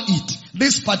color it.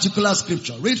 This particular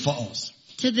scripture. Read for us.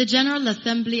 To the general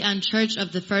assembly and church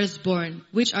of the firstborn,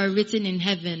 which are written in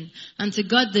heaven, and to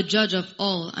God the judge of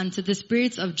all, and to the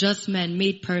spirits of just men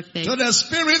made perfect. So the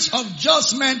spirits of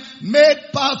just men made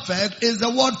perfect is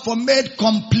the word for made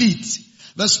complete.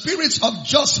 The spirits of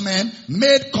just men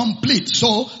made complete.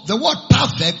 So the word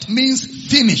perfect means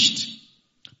finished.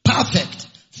 Perfect.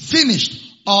 Finished.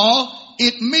 Or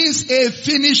it means a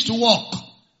finished work.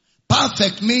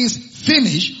 Perfect means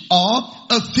finished or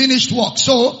a finished work.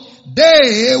 So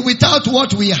they, without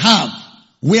what we have,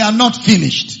 we are not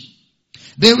finished.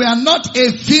 They were not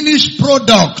a finished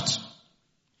product.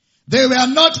 They were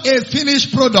not a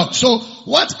finished product. So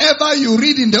whatever you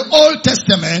read in the Old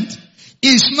Testament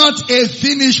is not a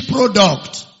finished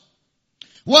product.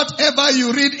 Whatever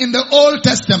you read in the Old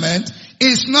Testament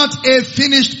is not a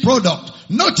finished product.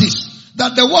 Notice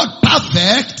that the word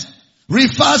perfect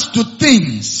refers to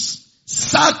things,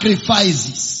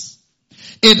 sacrifices.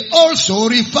 It also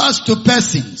refers to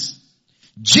persons.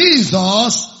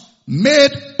 Jesus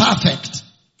made perfect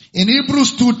in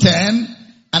Hebrews 2:10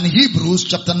 and Hebrews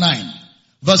chapter 9.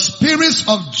 the spirits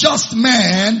of just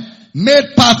men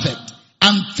made perfect,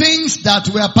 and things that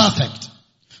were perfect.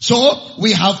 So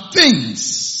we have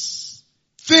things.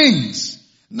 Things.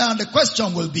 Now the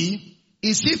question will be,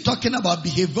 is he talking about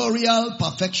behavioral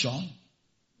perfection?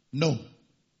 No,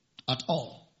 at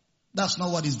all. That's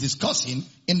not what he's discussing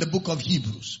in the book of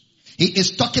Hebrews. He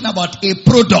is talking about a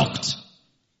product,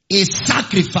 a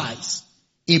sacrifice,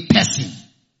 a person,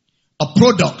 a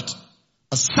product,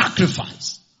 a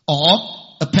sacrifice, or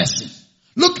a person.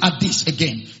 Look at this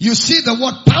again. You see the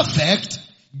word perfect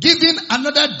giving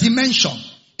another dimension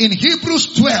in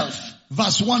Hebrews 12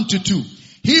 verse 1 to 2.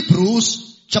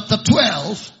 Hebrews chapter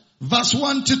 12 verse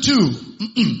 1 to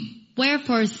 2.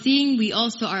 Wherefore, seeing we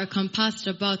also are compassed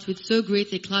about with so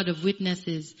great a cloud of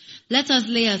witnesses, let us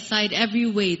lay aside every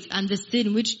weight and the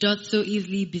sin which doth so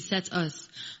easily beset us,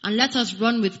 and let us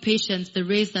run with patience the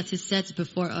race that is set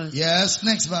before us. Yes,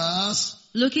 next verse.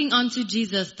 Looking unto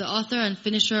Jesus, the author and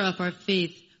finisher of our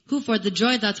faith, who for the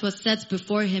joy that was set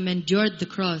before him endured the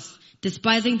cross,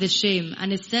 despising the shame,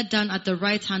 and is set down at the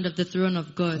right hand of the throne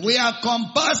of God. We are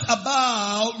compassed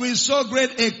about with so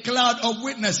great a cloud of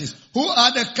witnesses. Who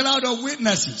are the cloud of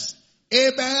witnesses?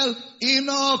 Abel,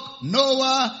 Enoch,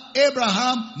 Noah,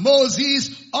 Abraham,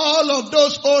 Moses, all of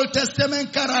those Old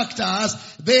Testament characters,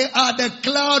 they are the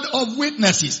cloud of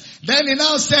witnesses. Then he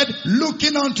now said,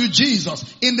 looking unto Jesus.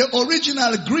 In the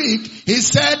original Greek, he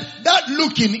said that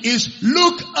looking is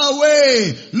look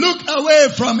away. Look away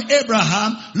from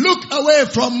Abraham. Look away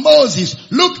from Moses.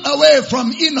 Look away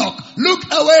from Enoch. Look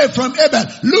away from Abel.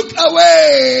 Look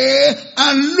away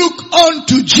and look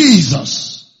unto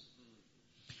Jesus.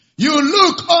 You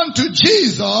look unto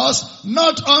Jesus,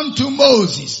 not unto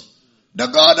Moses. The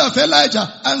God of Elijah,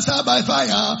 answer by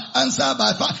fire, answer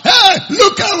by fire. Hey,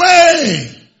 look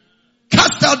away!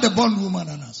 Cast out the bondwoman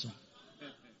and her son.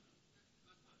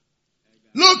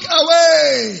 Look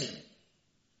away!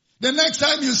 The next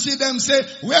time you see them, say,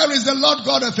 where is the Lord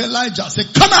God of Elijah? Say,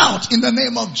 come out in the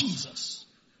name of Jesus.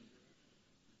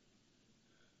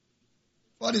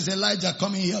 What is Elijah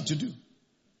coming here to do?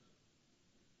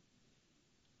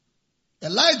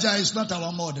 Elijah is not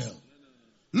our model.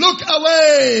 Look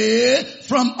away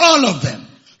from all of them.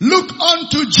 Look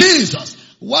unto Jesus.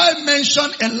 Why mention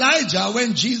Elijah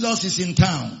when Jesus is in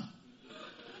town?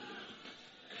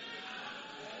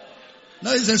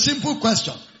 No, it's a simple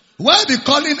question. Why be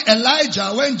calling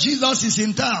Elijah when Jesus is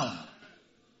in town?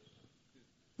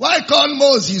 Why call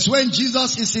Moses when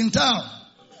Jesus is in town?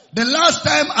 The last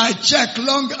time I checked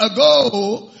long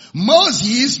ago,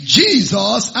 Moses,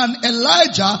 Jesus, and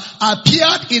Elijah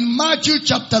appeared in Matthew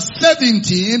chapter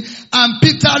 17, and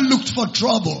Peter looked for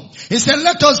trouble. He said,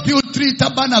 let us build 3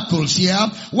 tabernacles here.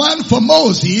 One for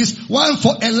Moses, one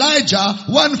for Elijah,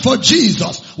 one for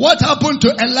Jesus. What happened to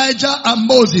Elijah and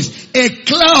Moses? A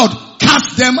cloud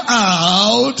cast them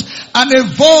out, and a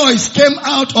voice came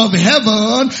out of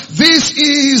heaven. This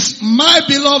is my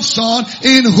beloved son,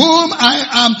 in whom I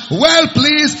am well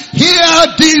pleased.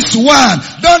 Hear this one.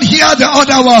 Don't hear the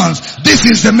other ones. This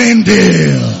is the main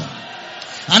deal.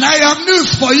 And I have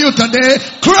news for you today.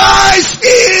 Christ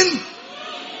in...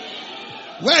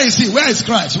 Where is he? Where is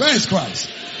Christ? Where is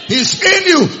Christ? He's in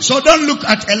you. So don't look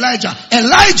at Elijah.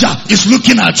 Elijah is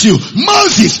looking at you.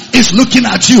 Moses is looking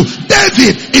at you.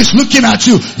 David is looking at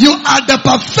you. You are the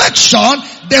perfection,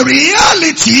 the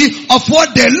reality of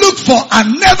what they looked for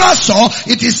and never saw.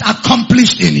 It is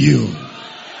accomplished in you.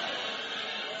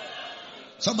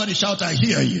 Somebody shout, I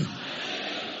hear you.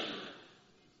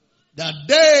 That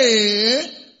they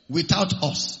without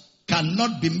us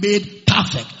cannot be made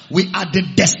perfect. We are the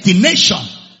destination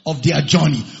of their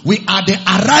journey. We are the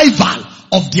arrival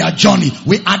of their journey.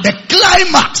 We are the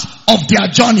climax of their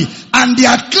journey. And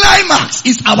their climax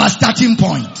is our starting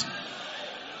point.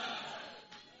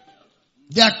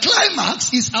 Their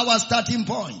climax is our starting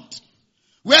point.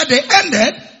 Where they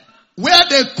ended, where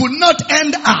they could not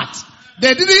end at.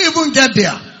 They didn't even get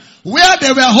there. Where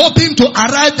they were hoping to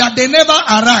arrive that they never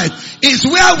arrived is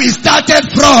where we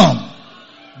started from.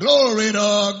 Glory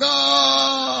to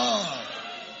God.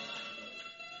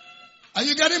 Are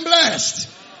you getting blessed?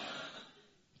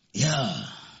 Yeah.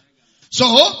 So,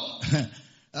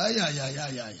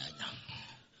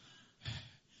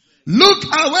 look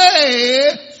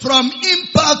away from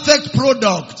imperfect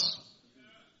products.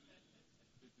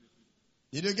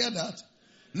 Did you get that?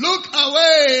 Look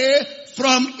away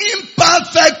from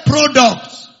imperfect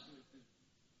products.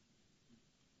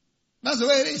 That's the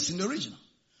way it is in the original.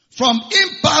 From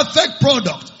imperfect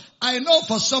product. I know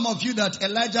for some of you that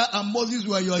Elijah and Moses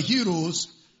were your heroes.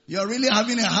 You're really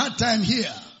having a hard time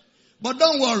here. But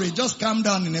don't worry, just calm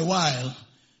down in a while.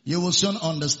 You will soon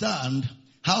understand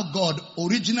how God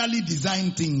originally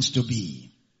designed things to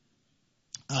be.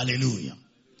 Hallelujah.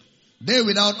 They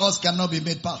without us cannot be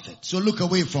made perfect. So look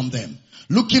away from them.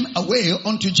 Looking away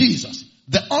unto Jesus.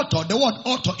 The author, the word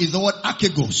author is the word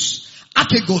akegos.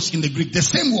 Akegos in the Greek. The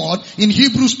same word in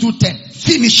Hebrews 2:10.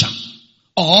 Finisher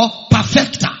or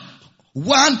perfecter.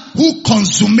 One who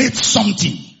consummates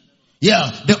something.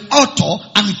 Yeah, the author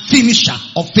and finisher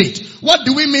of faith. What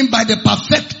do we mean by the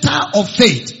perfecter of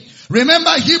faith?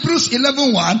 Remember Hebrews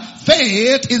 11:1.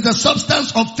 Faith is the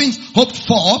substance of things hoped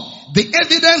for, the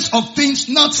evidence of things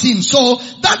not seen. So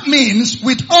that means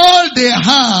with all they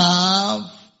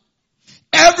have,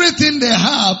 everything they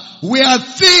have were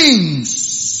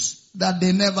things that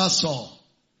they never saw.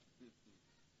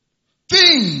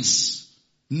 Things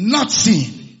not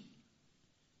seen.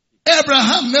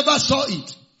 Abraham never saw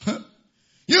it.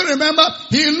 You remember,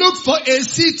 he looked for a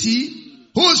city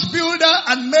whose builder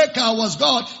and maker was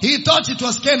God. He thought it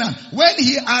was Canaan. When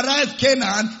he arrived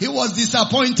Canaan, he was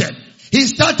disappointed. He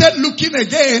started looking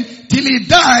again till he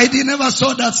died. He never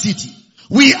saw that city.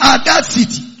 We are that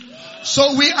city.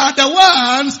 So we are the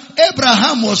ones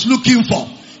Abraham was looking for.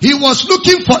 He was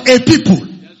looking for a people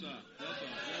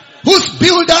whose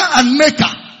builder and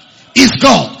maker is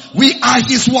God. We are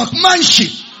his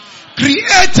workmanship,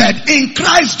 created in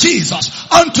Christ Jesus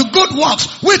unto good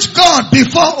works, which God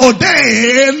before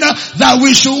ordained that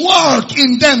we should walk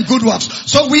in them good works.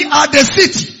 So we are the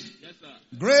city.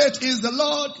 Great is the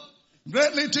Lord,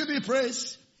 greatly to be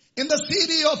praised. In the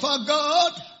city of our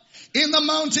God, in the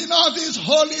mountain of his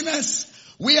holiness,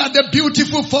 we are the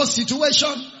beautiful first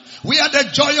situation. We are the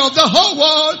joy of the whole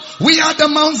world. We are the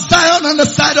Mount Zion on the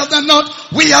side of the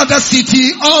north. We are the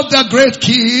city of the great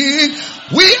King.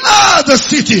 We are the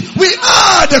city. We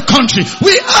are the country.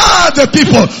 We are the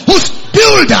people whose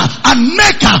builder and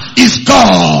maker is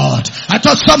God. I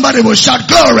thought somebody would shout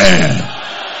glory.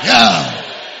 Yeah.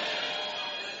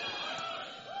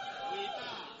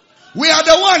 We are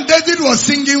the one David was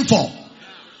singing for.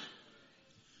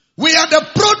 We are the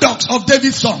products of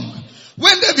David's song.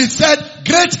 When David said,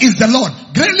 great is the Lord,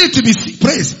 greatly to be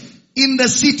praised in the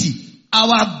city,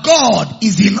 our God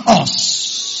is in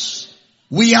us.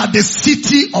 We are the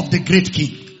city of the great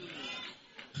King.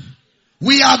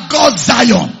 We are God's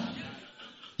Zion.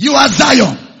 You are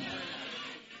Zion.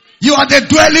 You are the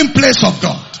dwelling place of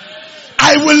God.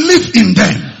 I will live in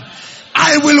them.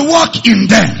 I will walk in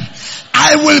them.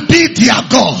 I will be their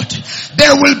God. They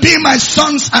will be my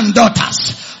sons and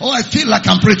daughters. Oh, I feel like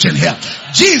I'm preaching here.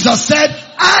 Jesus said,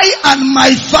 I and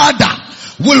my Father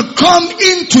will come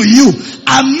into you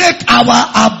and make our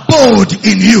abode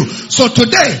in you. So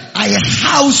today, I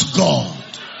house God.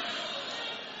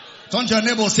 Turn to your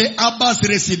neighbor and say, Abba's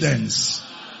residence.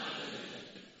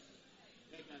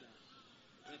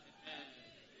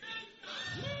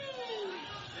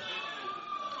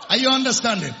 Are you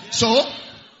understanding? So,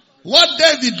 what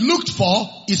David looked for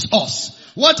is us.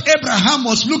 What Abraham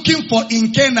was looking for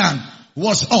in Canaan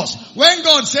was us. When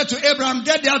God said to Abraham,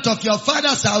 get out of your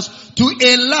father's house to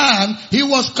a land, he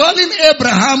was calling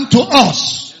Abraham to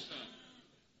us.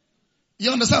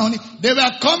 You understand, honey? They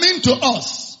were coming to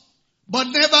us, but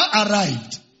never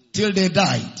arrived till they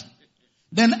died.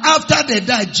 Then after they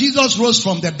died, Jesus rose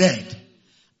from the dead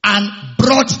and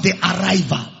brought the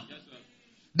arrival.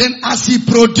 Then as he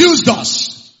produced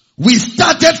us, we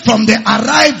started from the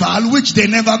arrival which they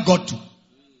never got to.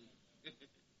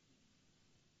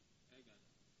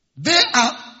 They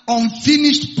are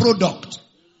unfinished product.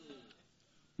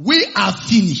 We are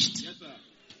finished.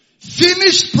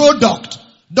 Finished product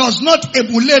does not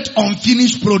emulate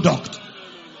unfinished product.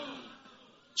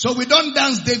 So we don't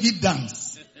dance David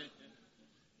dance.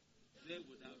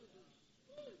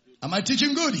 Am I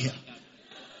teaching good here?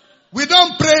 We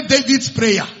don't pray David's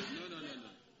prayer.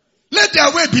 Let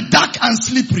their way be dark and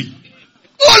slippery.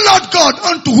 O Lord God,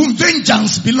 unto whom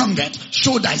vengeance belongeth,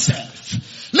 show thyself.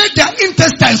 Let their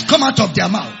intestines come out of their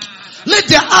mouth. Let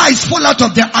their eyes fall out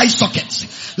of their eye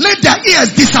sockets. Let their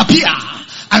ears disappear.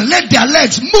 And let their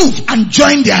legs move and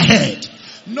join their head.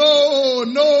 No,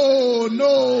 no,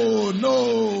 no,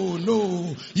 no,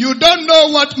 no. You don't know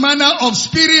what manner of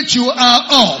spirit you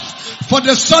are of. For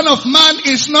the Son of Man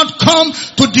is not come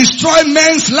to destroy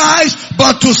men's lives,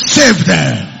 but to save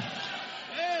them.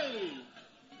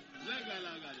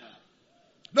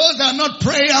 Those are not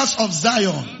prayers of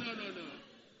Zion.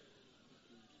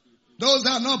 Those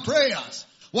are not prayers.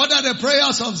 What are the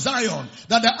prayers of Zion?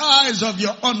 That the eyes of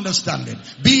your understanding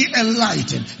be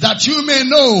enlightened, that you may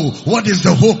know what is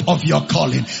the hope of your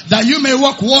calling, that you may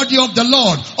walk worthy of the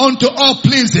Lord unto all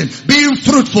pleasing, being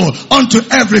fruitful unto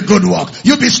every good work.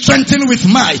 You be strengthened with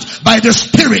might by the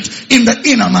Spirit in the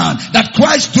inner man, that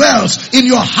Christ dwells in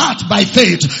your heart by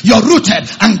faith. You're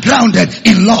rooted and grounded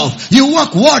in love. You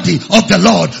walk worthy of the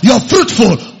Lord. You're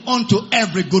fruitful unto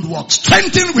every good work,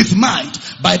 strengthened with might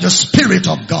by the Spirit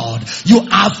of God. You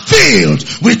are filled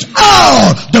with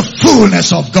all the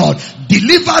fullness of God,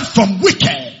 delivered from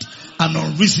wicked and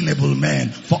unreasonable men,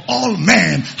 for all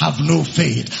men have no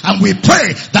faith. And we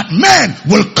pray that men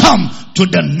will come to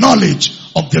the knowledge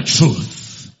of the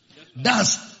truth.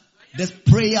 That's the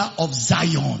prayer of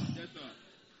Zion.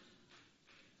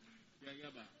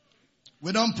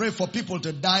 We don't pray for people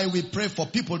to die. We pray for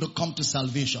people to come to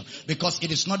salvation. Because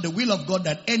it is not the will of God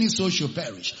that any soul should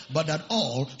perish, but that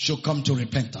all should come to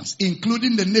repentance.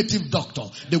 Including the native doctor,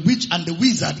 the witch and the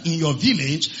wizard in your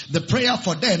village. The prayer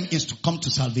for them is to come to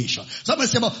salvation. Somebody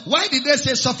say, but why did they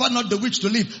say suffer not the witch to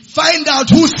live? Find out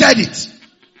who said it.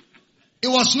 It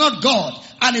was not God.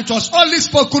 And it was only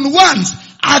spoken once.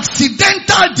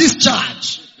 Accidental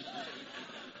discharge.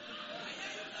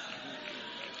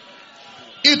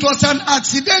 It was an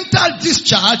accidental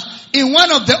discharge in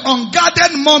one of the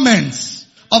unguarded moments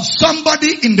of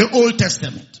somebody in the Old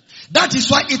Testament. That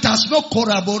is why it has no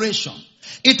corroboration.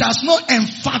 It has no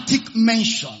emphatic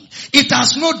mention. It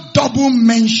has no double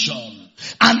mention.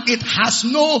 And it has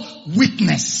no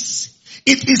witness.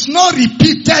 It is not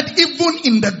repeated even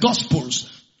in the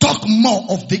Gospels. Talk more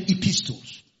of the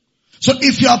epistles. So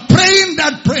if you are praying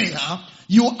that prayer,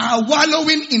 you are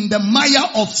wallowing in the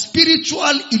mire of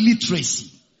spiritual illiteracy.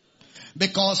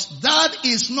 Because that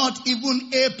is not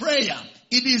even a prayer.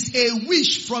 It is a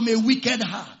wish from a wicked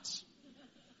heart.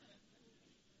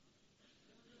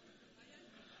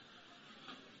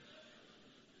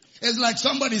 It's like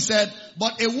somebody said,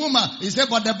 but a woman, he said,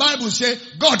 but the Bible says,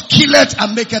 God killeth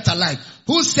and maketh alive.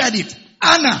 Who said it?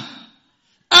 Anna.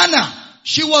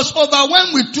 She was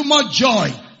overwhelmed with too much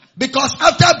joy. Because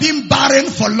after being barren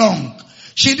for long,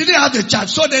 she didn't have a child.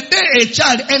 So the day a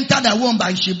child entered her womb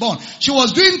and she born, she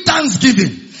was doing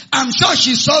thanksgiving. I'm sure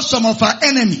she saw some of her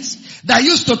enemies that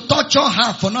used to torture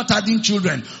her for not having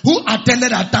children, who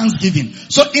attended her thanksgiving.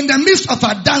 So in the midst of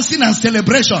her dancing and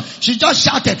celebration, she just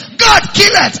shouted, God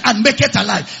killeth and make it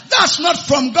alive. That's not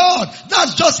from God.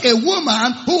 That's just a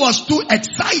woman who was too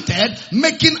excited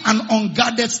making an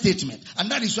unguarded statement.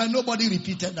 And that is why nobody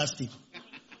repeated that statement.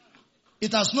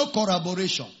 It has no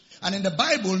corroboration. And in the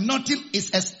Bible, nothing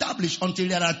is established until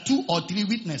there are 2 or 3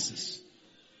 witnesses.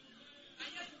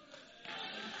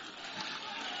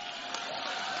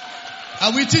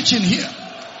 Are we teaching here?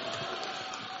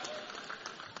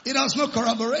 It has no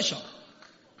corroboration.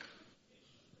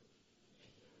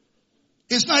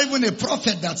 It's not even a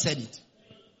prophet that said it.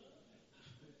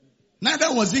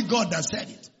 Neither was it God that said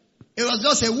it. It was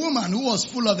just a woman who was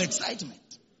full of excitement.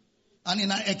 And in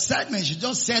her excitement, she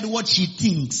just said what she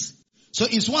thinks. So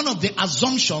it's one of the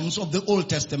assumptions of the Old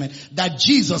Testament that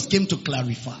Jesus came to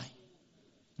clarify.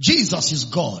 Jesus is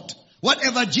God.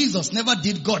 Whatever Jesus never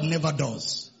did, God never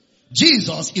does.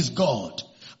 Jesus is God.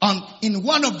 And in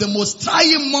one of the most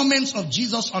trying moments of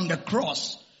Jesus on the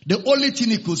cross, the only thing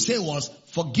he could say was,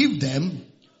 forgive them,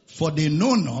 for they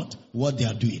know not what they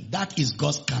are doing. That is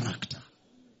God's character.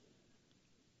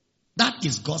 That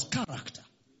is God's character.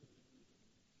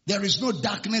 There is no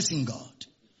darkness in God.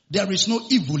 There is no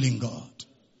evil in God.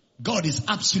 God is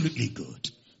absolutely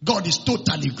good. God is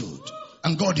totally good.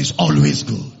 And God is always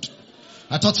good.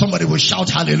 I thought somebody would shout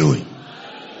hallelujah.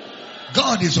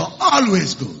 God is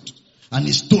always good. And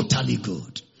is totally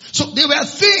good. So there were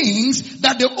things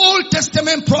that the Old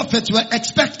Testament prophets were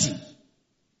expecting.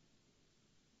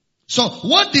 So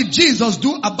what did Jesus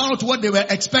do about what they were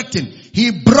expecting?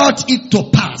 He brought it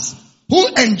to pass. Who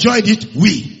enjoyed it?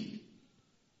 We.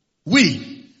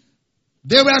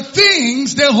 There were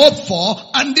things they hoped for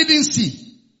and didn't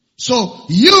see. So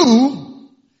you,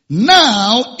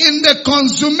 now in the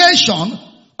consummation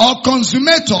or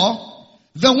consummator,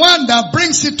 the one that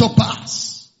brings it to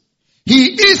pass, he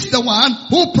is the one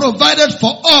who provided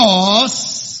for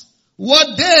us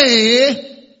what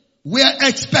they were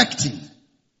expecting.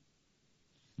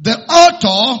 The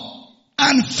author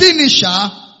and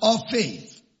finisher of faith.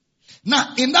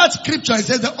 Now, in that scripture, it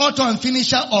says the author and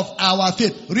finisher of our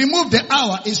faith. Remove the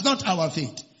our, it's not our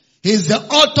faith. He's the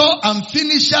author and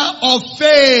finisher of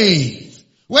faith.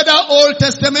 Whether Old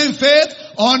Testament faith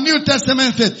or New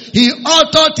Testament faith. He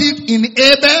authored it in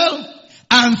Abel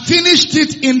and finished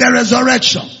it in the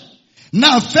resurrection.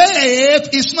 Now, faith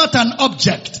is not an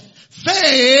object.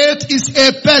 Faith is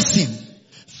a person.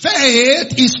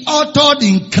 Faith is authored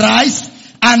in Christ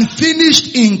and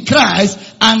finished in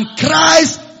Christ, and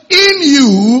Christ in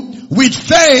you with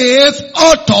faith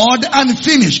authored and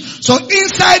finished. So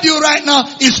inside you right now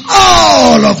is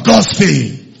all of God's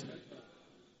faith.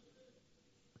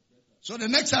 So the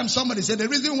next time somebody said the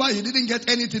reason why you didn't get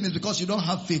anything is because you don't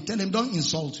have faith, tell him, don't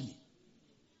insult me.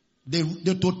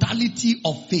 The totality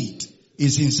of faith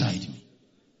is inside me.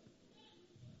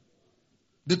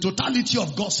 The totality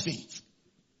of God's faith.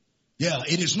 Yeah,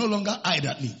 it is no longer I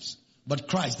that lives, but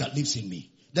Christ that lives in me.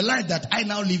 The life that I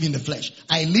now live in the flesh,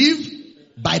 I live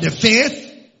by the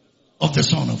faith of the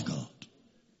Son of God.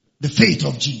 The faith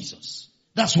of Jesus.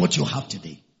 That's what you have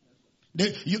today.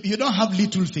 You don't have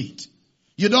little faith.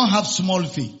 You don't have small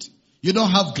faith. You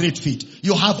don't have great faith.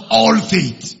 You have all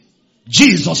faith.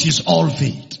 Jesus is all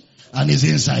faith and is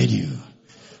inside you.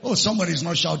 Oh, somebody is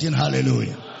not shouting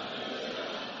hallelujah.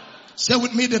 Say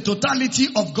with me, the totality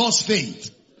of God's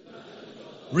faith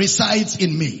resides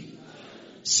in me.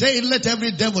 Say it, let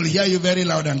every devil hear you very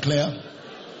loud and clear.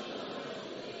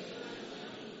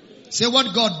 Say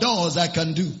what God does, I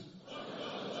can do.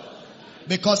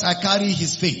 Because I carry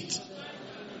his faith.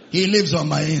 He lives on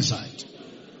my inside.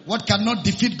 What cannot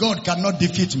defeat God cannot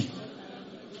defeat me.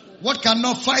 What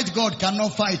cannot fight God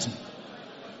cannot fight me.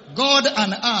 God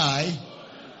and I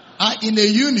are in a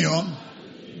union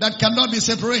that cannot be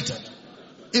separated.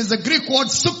 It's the Greek word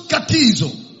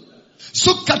sukkatizo.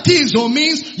 Sukkatizo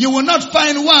means you will not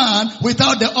find one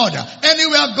without the other.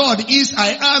 Anywhere God is,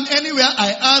 I am. Anywhere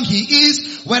I am, he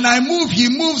is. When I move, he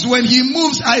moves. When he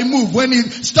moves, I move. When he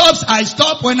stops, I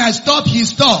stop. When I stop, he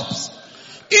stops.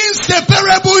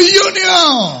 Inseparable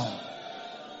union.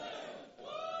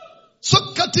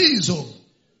 Sukkatizo.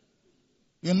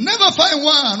 You never find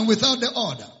one without the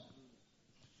other.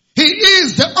 He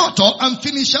is the author and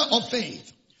finisher of faith.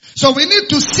 So we need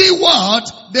to see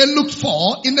what they looked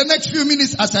for in the next few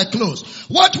minutes as I close.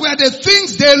 What were the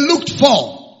things they looked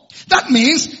for? That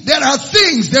means there are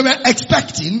things they were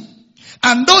expecting,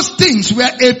 and those things were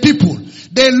a people.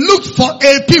 They looked for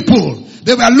a people.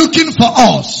 They were looking for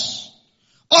us.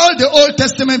 All the Old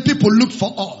Testament people looked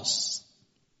for us.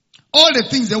 All the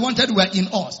things they wanted were in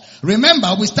us.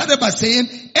 Remember, we started by saying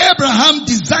Abraham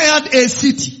desired a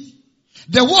city.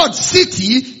 The word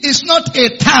city is not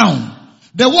a town.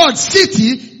 The word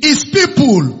city is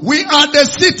people. We are the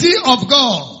city of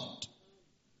God.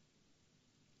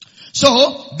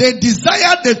 So they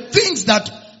desired the things that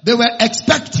they were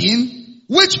expecting,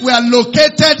 which were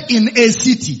located in a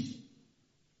city.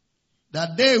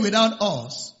 That they without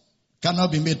us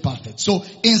cannot be made perfect. So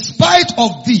in spite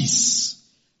of this,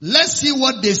 let's see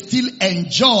what they still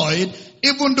enjoyed,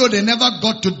 even though they never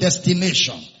got to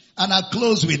destination. And I'll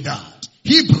close with that.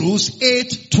 Hebrews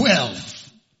 8:12.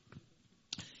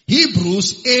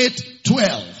 Hebrews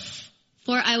 8:12.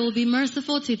 For I will be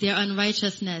merciful to their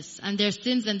unrighteousness, and their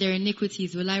sins and their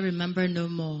iniquities will I remember no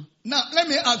more. Now, let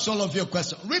me ask all of you a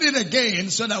question. Read it again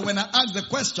so that when I ask the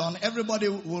question, everybody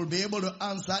will be able to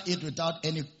answer it without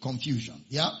any confusion.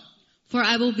 Yeah? For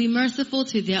I will be merciful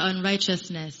to their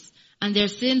unrighteousness, and their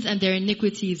sins and their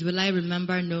iniquities will I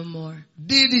remember no more.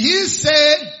 Did he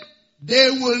say they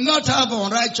will not have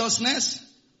unrighteousness?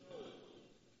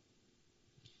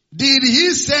 Did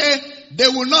he say they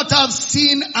will not have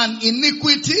sin and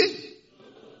iniquity?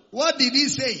 What did he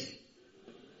say?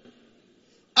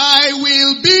 I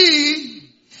will be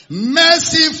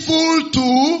merciful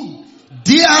to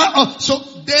their... So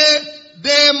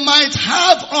they might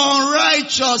have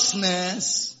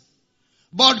unrighteousness,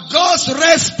 but God's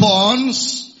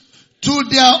response to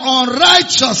their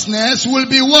unrighteousness will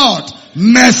be what?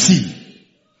 Mercy.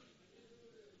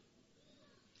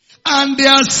 And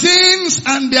their sins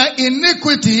and their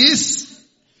iniquities,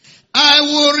 I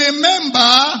will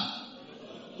remember.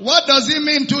 What does it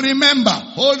mean to remember?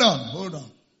 Hold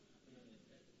on.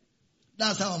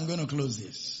 That's how I'm going to close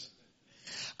this.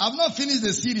 I've not finished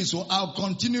the series, so I'll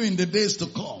continue in the days to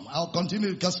come. I'll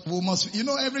continue because we must,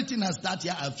 everything has started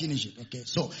here, I'll finish it. Okay,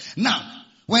 so now,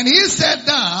 when he said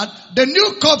that, the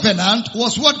new covenant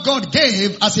was what God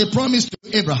gave as a promise to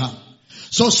Abraham.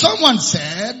 So someone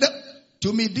said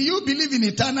to me, do you believe in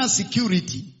eternal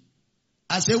security?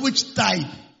 I say, which type?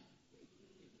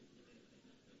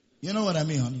 You know what I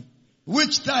mean, honey?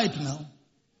 Which type now?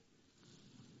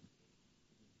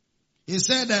 He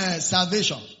said,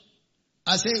 salvation.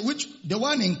 I say, the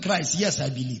one in Christ? Yes, I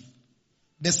believe.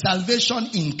 The salvation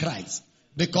in Christ.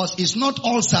 Because it's not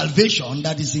all salvation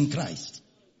that is in Christ.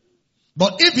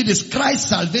 But if it is Christ's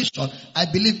salvation, I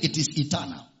believe it is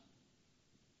eternal.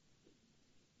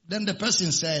 Then the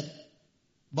person said,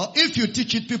 but if you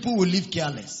teach it, people will live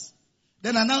careless.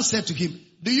 Then I now said to him,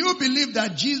 do you believe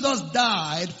that Jesus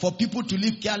died for people to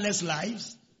live careless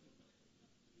lives?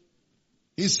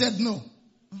 He said no.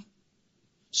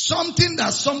 Something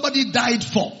that somebody died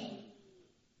for.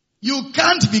 You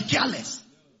can't be careless.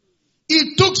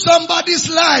 He took somebody's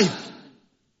life.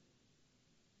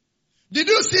 Did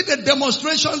you see the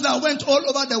demonstrations that went all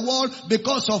over the world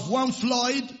because of one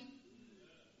Floyd?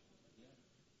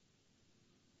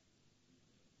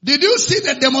 Did you see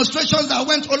the demonstrations that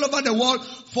went all over the world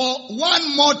for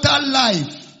one mortal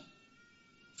life?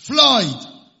 Floyd.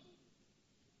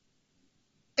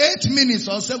 8 minutes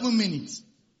or 7 minutes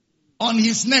on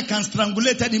his neck and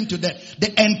strangulated him to death. The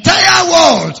entire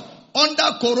world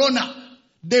under Corona,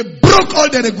 they broke all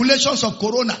the regulations of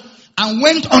Corona and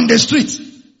went on the streets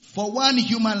for one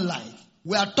human life.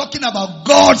 We are talking about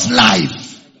God's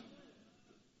life.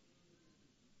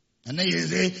 And then you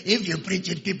say, if you preach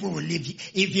it, people will live.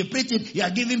 If you preach it, you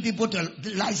are giving people to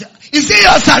life. Is it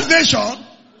your salvation?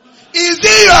 Is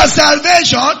it your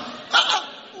salvation?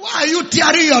 Why are you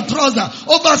tearing your trouser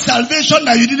over salvation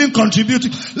that you didn't contribute to?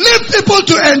 Leave people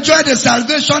to enjoy the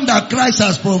salvation that Christ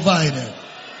has provided.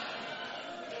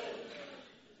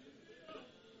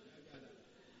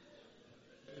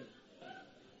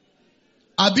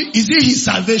 Is it his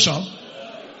salvation?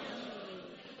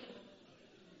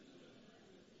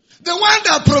 The one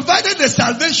that provided the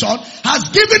salvation has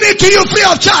given it to you free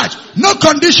of charge. No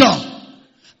condition.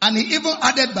 And he even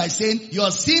added by saying,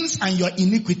 your sins and your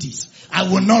iniquities, I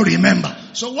will not remember.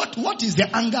 So what is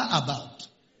the anger about?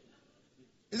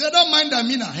 If they don't mind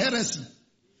Damina, heresy.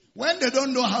 When they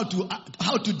don't know how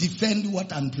to defend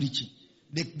what I'm preaching,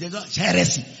 they don't,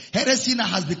 heresy. Heresy now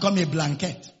has become a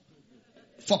blanket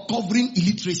for covering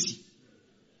illiteracy.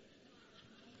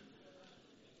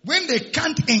 When they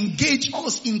can't engage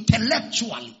us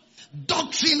intellectually,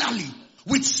 doctrinally,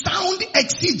 with sound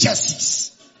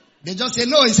exegesis, they just say,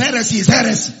 no, it's heresy, it's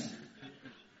heresy.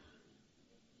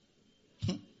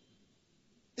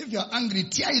 If you're angry,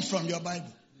 tear it from your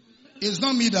Bible. It's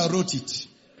not me that wrote it.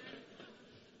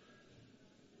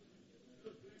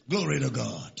 Glory to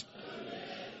God.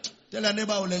 Tell your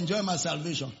neighbor, I will enjoy my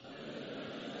salvation.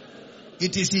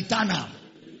 It is eternal.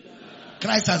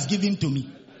 Christ has given to me.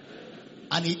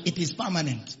 And it is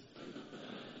permanent.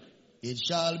 It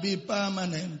shall be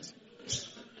permanent.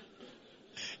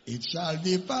 It shall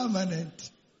be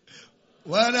permanent.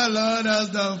 What the Lord has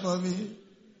done for me,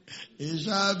 it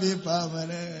shall be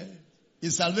permanent.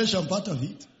 Is salvation part of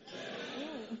it?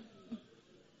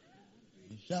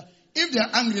 If they are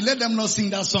angry, let them not sing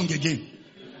that song again.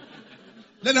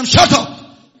 Let them shut up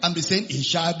and be saying, it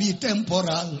shall be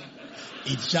temporal.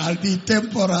 It shall be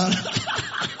temporal.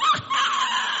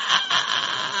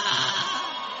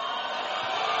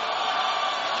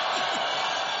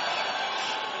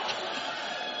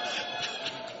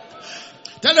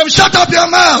 Tell them, shut up your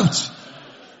mouth.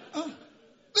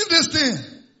 Leave this thing.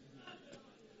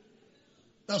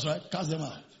 That's right. Cast them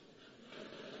out.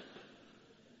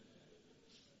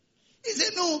 He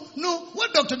said, no.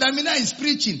 What Dr. Damina is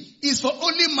preaching is for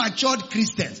only matured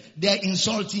Christians. They are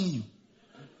insulting you.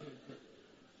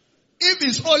 If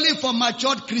it's only for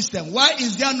matured Christians, why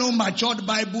is there no matured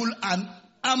Bible and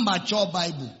immature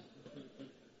Bible?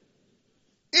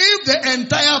 If the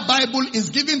entire Bible is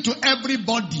given to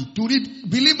everybody to read,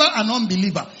 believer and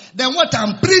unbeliever, then what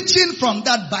I'm preaching from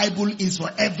that Bible is for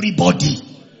everybody.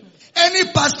 Any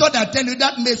pastor that tells you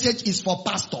that message is for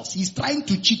pastors, he's trying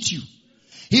to cheat you.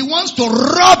 He wants to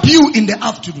rob you in the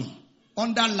afternoon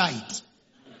under light.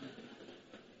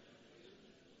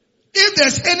 If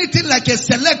there's anything like a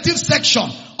selective section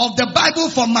of the Bible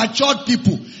for matured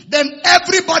people, then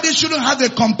everybody shouldn't have a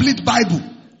complete Bible.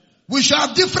 We should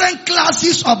have different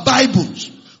classes of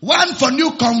Bibles. One for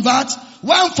new converts,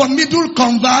 one for middle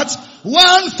converts,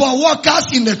 one for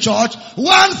workers in the church,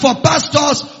 one for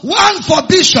pastors, one for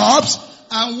bishops,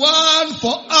 and one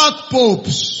for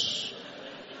archpopes.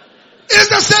 It's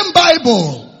the same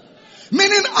Bible.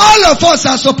 Meaning all of us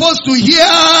are supposed to hear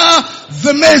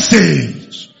the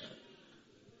message.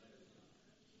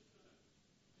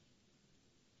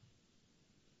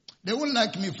 They won't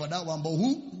like me for that one, but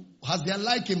who has their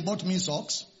liking bought me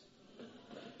socks?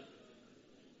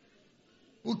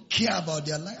 Who care about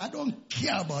their liking? I don't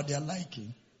care about their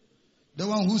liking. The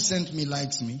one who sent me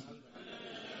likes me.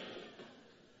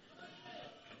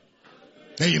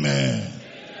 Amen.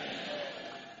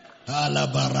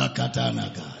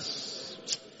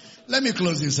 Let me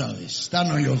close this service.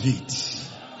 Stand on your feet.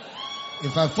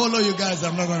 If I follow you guys,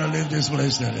 I'm not going to leave this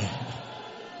place today.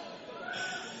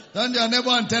 Turn to your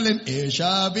neighbor and tell him, it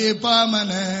shall be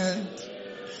permanent.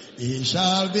 It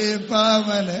shall be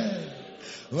permanent.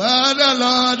 What the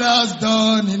Lord has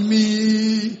done in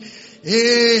me,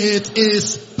 it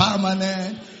is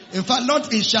permanent. In fact,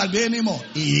 not it shall be anymore.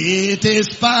 It is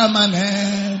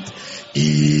permanent.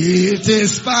 It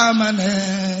is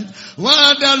permanent.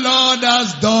 What the Lord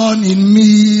has done in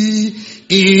me,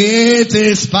 it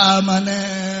is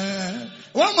permanent.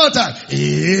 One more time.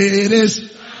 It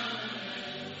is.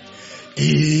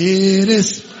 It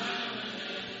is.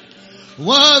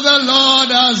 What the Lord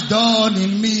has done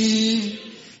in me,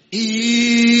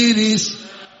 it is.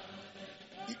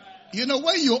 You know,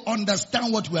 when you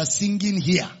understand what we are singing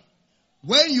here,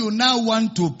 when you now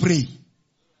want to pray,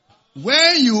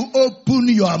 when you open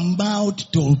your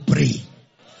mouth to pray,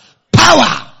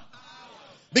 power.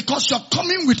 Because you're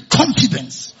coming with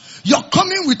confidence. You're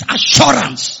coming with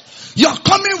assurance. You're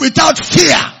coming without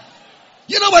fear.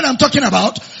 You know what I'm talking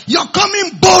about? You're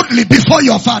coming boldly before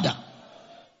your Father.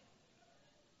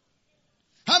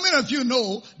 How many of you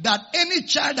know that any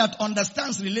child that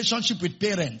understands relationship with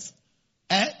parents,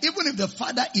 even if the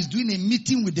father is doing a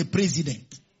meeting with the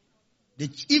president,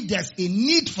 if there's a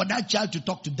need for that child to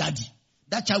talk to daddy,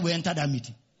 that child will enter that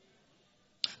meeting.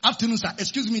 Afternoon, sir,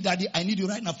 excuse me, daddy, I need you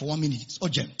right now for 1 minute. It's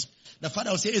urgent. The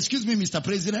father will say, excuse me, Mr.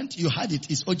 President, you had it.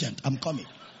 It's urgent. I'm coming.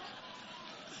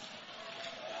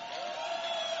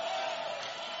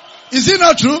 Is it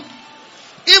not true?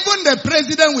 Even the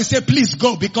president will say, please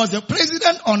go, because the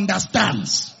president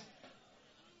understands.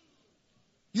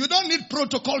 You don't need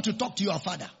protocol to talk to your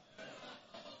father.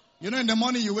 You know, in the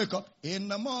morning you wake up. In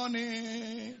the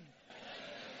morning.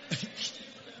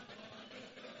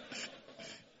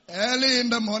 Early in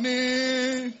the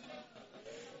morning.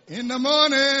 In the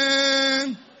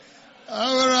morning.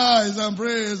 I will rise and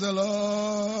praise the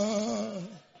Lord.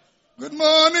 Good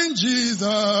morning,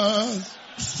 Jesus.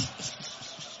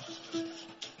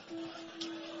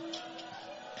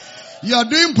 You are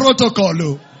doing protocol.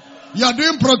 You are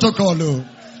doing protocol.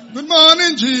 Good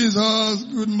morning, Jesus.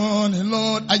 Good morning,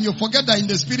 Lord. And you forget that in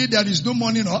the spirit there is no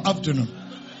morning or afternoon.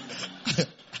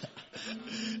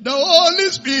 The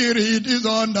Holy Spirit is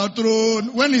on the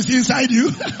throne. When it's inside you.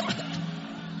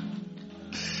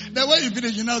 Then when you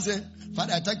finish, you now say,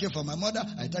 Father, I thank you for my mother.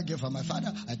 I thank you for my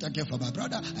father. I thank you for my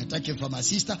brother. I thank you for my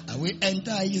sister. I will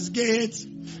enter his gates.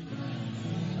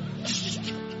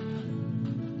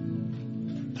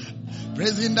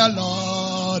 Praising the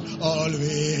Lord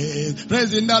always.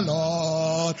 Praising the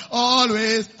Lord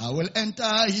always. I will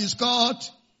enter his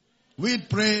court with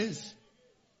praise.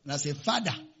 And I say,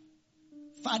 Father,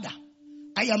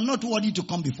 I am not worthy to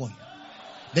come before you.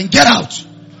 Then get out.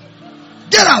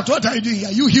 Get out. What are you doing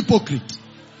here? You hypocrite.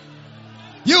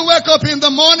 You wake up in the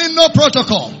morning, no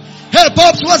protocol. Hey,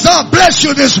 Pops, what's up? Bless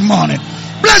you this morning.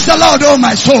 Bless the Lord, oh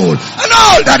my soul, and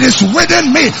all that is within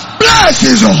me. Bless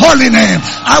his holy name.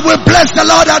 I will bless the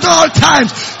Lord at all times.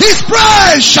 His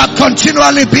praise shall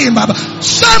continually be in my mouth.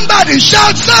 Somebody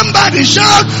shout, somebody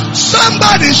shout,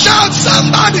 somebody shout,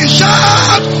 somebody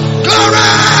shout.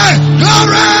 Glory,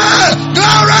 glory,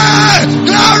 glory,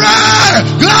 glory,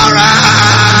 glory.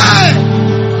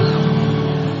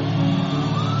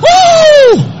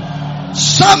 Woo!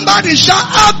 Somebody shout,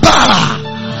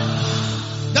 Abba.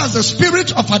 That's the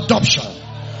spirit of adoption.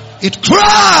 It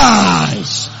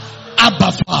cries,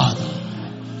 Abba Father.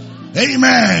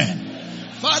 Amen.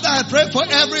 Father, I pray for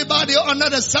everybody under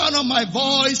the sound of my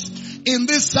voice in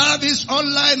this service,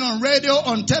 online, on radio,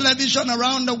 on television,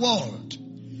 around the world.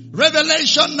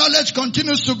 Revelation knowledge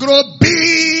continues to grow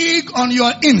big on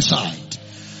your inside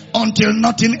until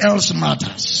nothing else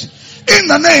matters. In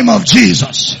the name of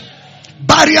Jesus,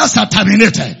 barriers are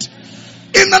terminated.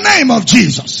 In the name of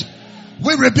Jesus,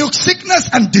 we rebuke sickness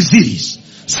and disease.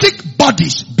 Sick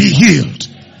bodies be healed.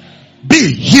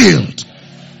 Be healed.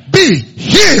 Be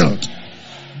healed.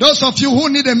 Those of you who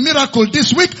need a miracle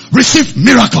this week, receive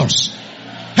miracles.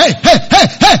 Hey,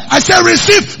 I say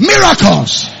receive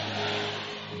miracles.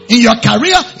 In your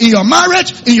career, in your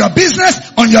marriage, in your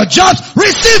business, on your jobs,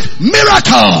 receive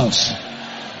miracles.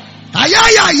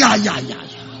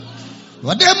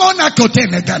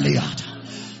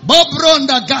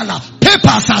 Bobronda Gala,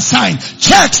 papers are signed,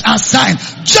 checks are signed,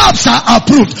 jobs are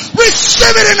approved.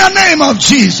 Receive it in the name of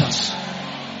Jesus.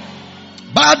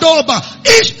 Badoba,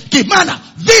 Ishkimana,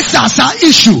 visas are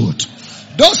issued.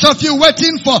 Those of you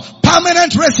waiting for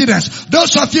permanent residence,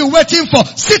 those of you waiting for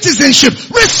citizenship,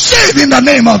 receive in the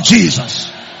name of Jesus.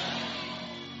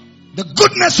 The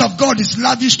goodness of God is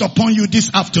lavished upon you this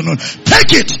afternoon.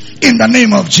 Take it in the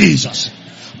name of Jesus.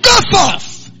 Go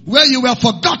forth. Where you were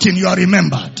forgotten, you are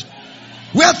remembered.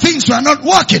 Where things were not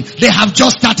working, they have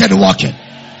just started working.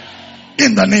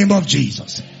 In the name of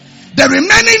Jesus. The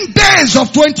remaining days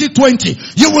of 2020,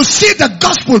 you will see the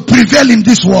gospel prevail in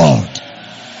this world.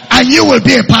 and you will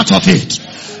be a part of it.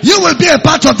 You will be a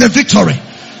part of the victory.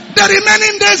 The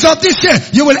remaining days of this year,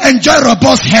 you will enjoy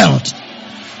robust health,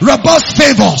 robust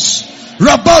favors,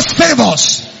 robust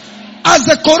favors. As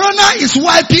the corona is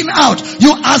wiping out,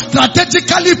 you are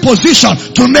strategically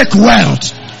positioned to make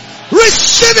wealth.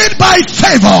 Receive it by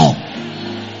favor.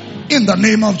 In the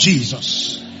name of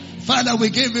Jesus. Father, we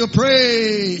give you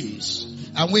praise.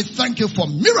 And we thank you for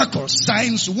miracles,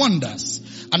 signs, wonders,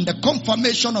 and the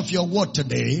confirmation of your word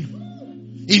today.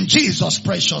 In Jesus'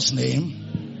 precious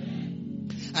name.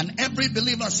 And every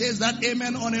believer says that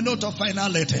amen on a note of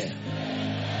finality.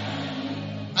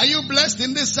 Are you blessed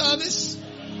in this service?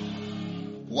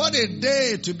 What a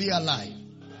day to be alive.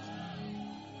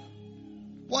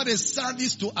 What a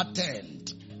service to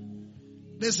attend.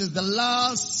 This is the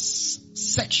last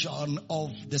section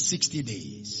of the 60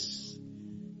 days.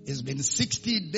 It's been 60 days.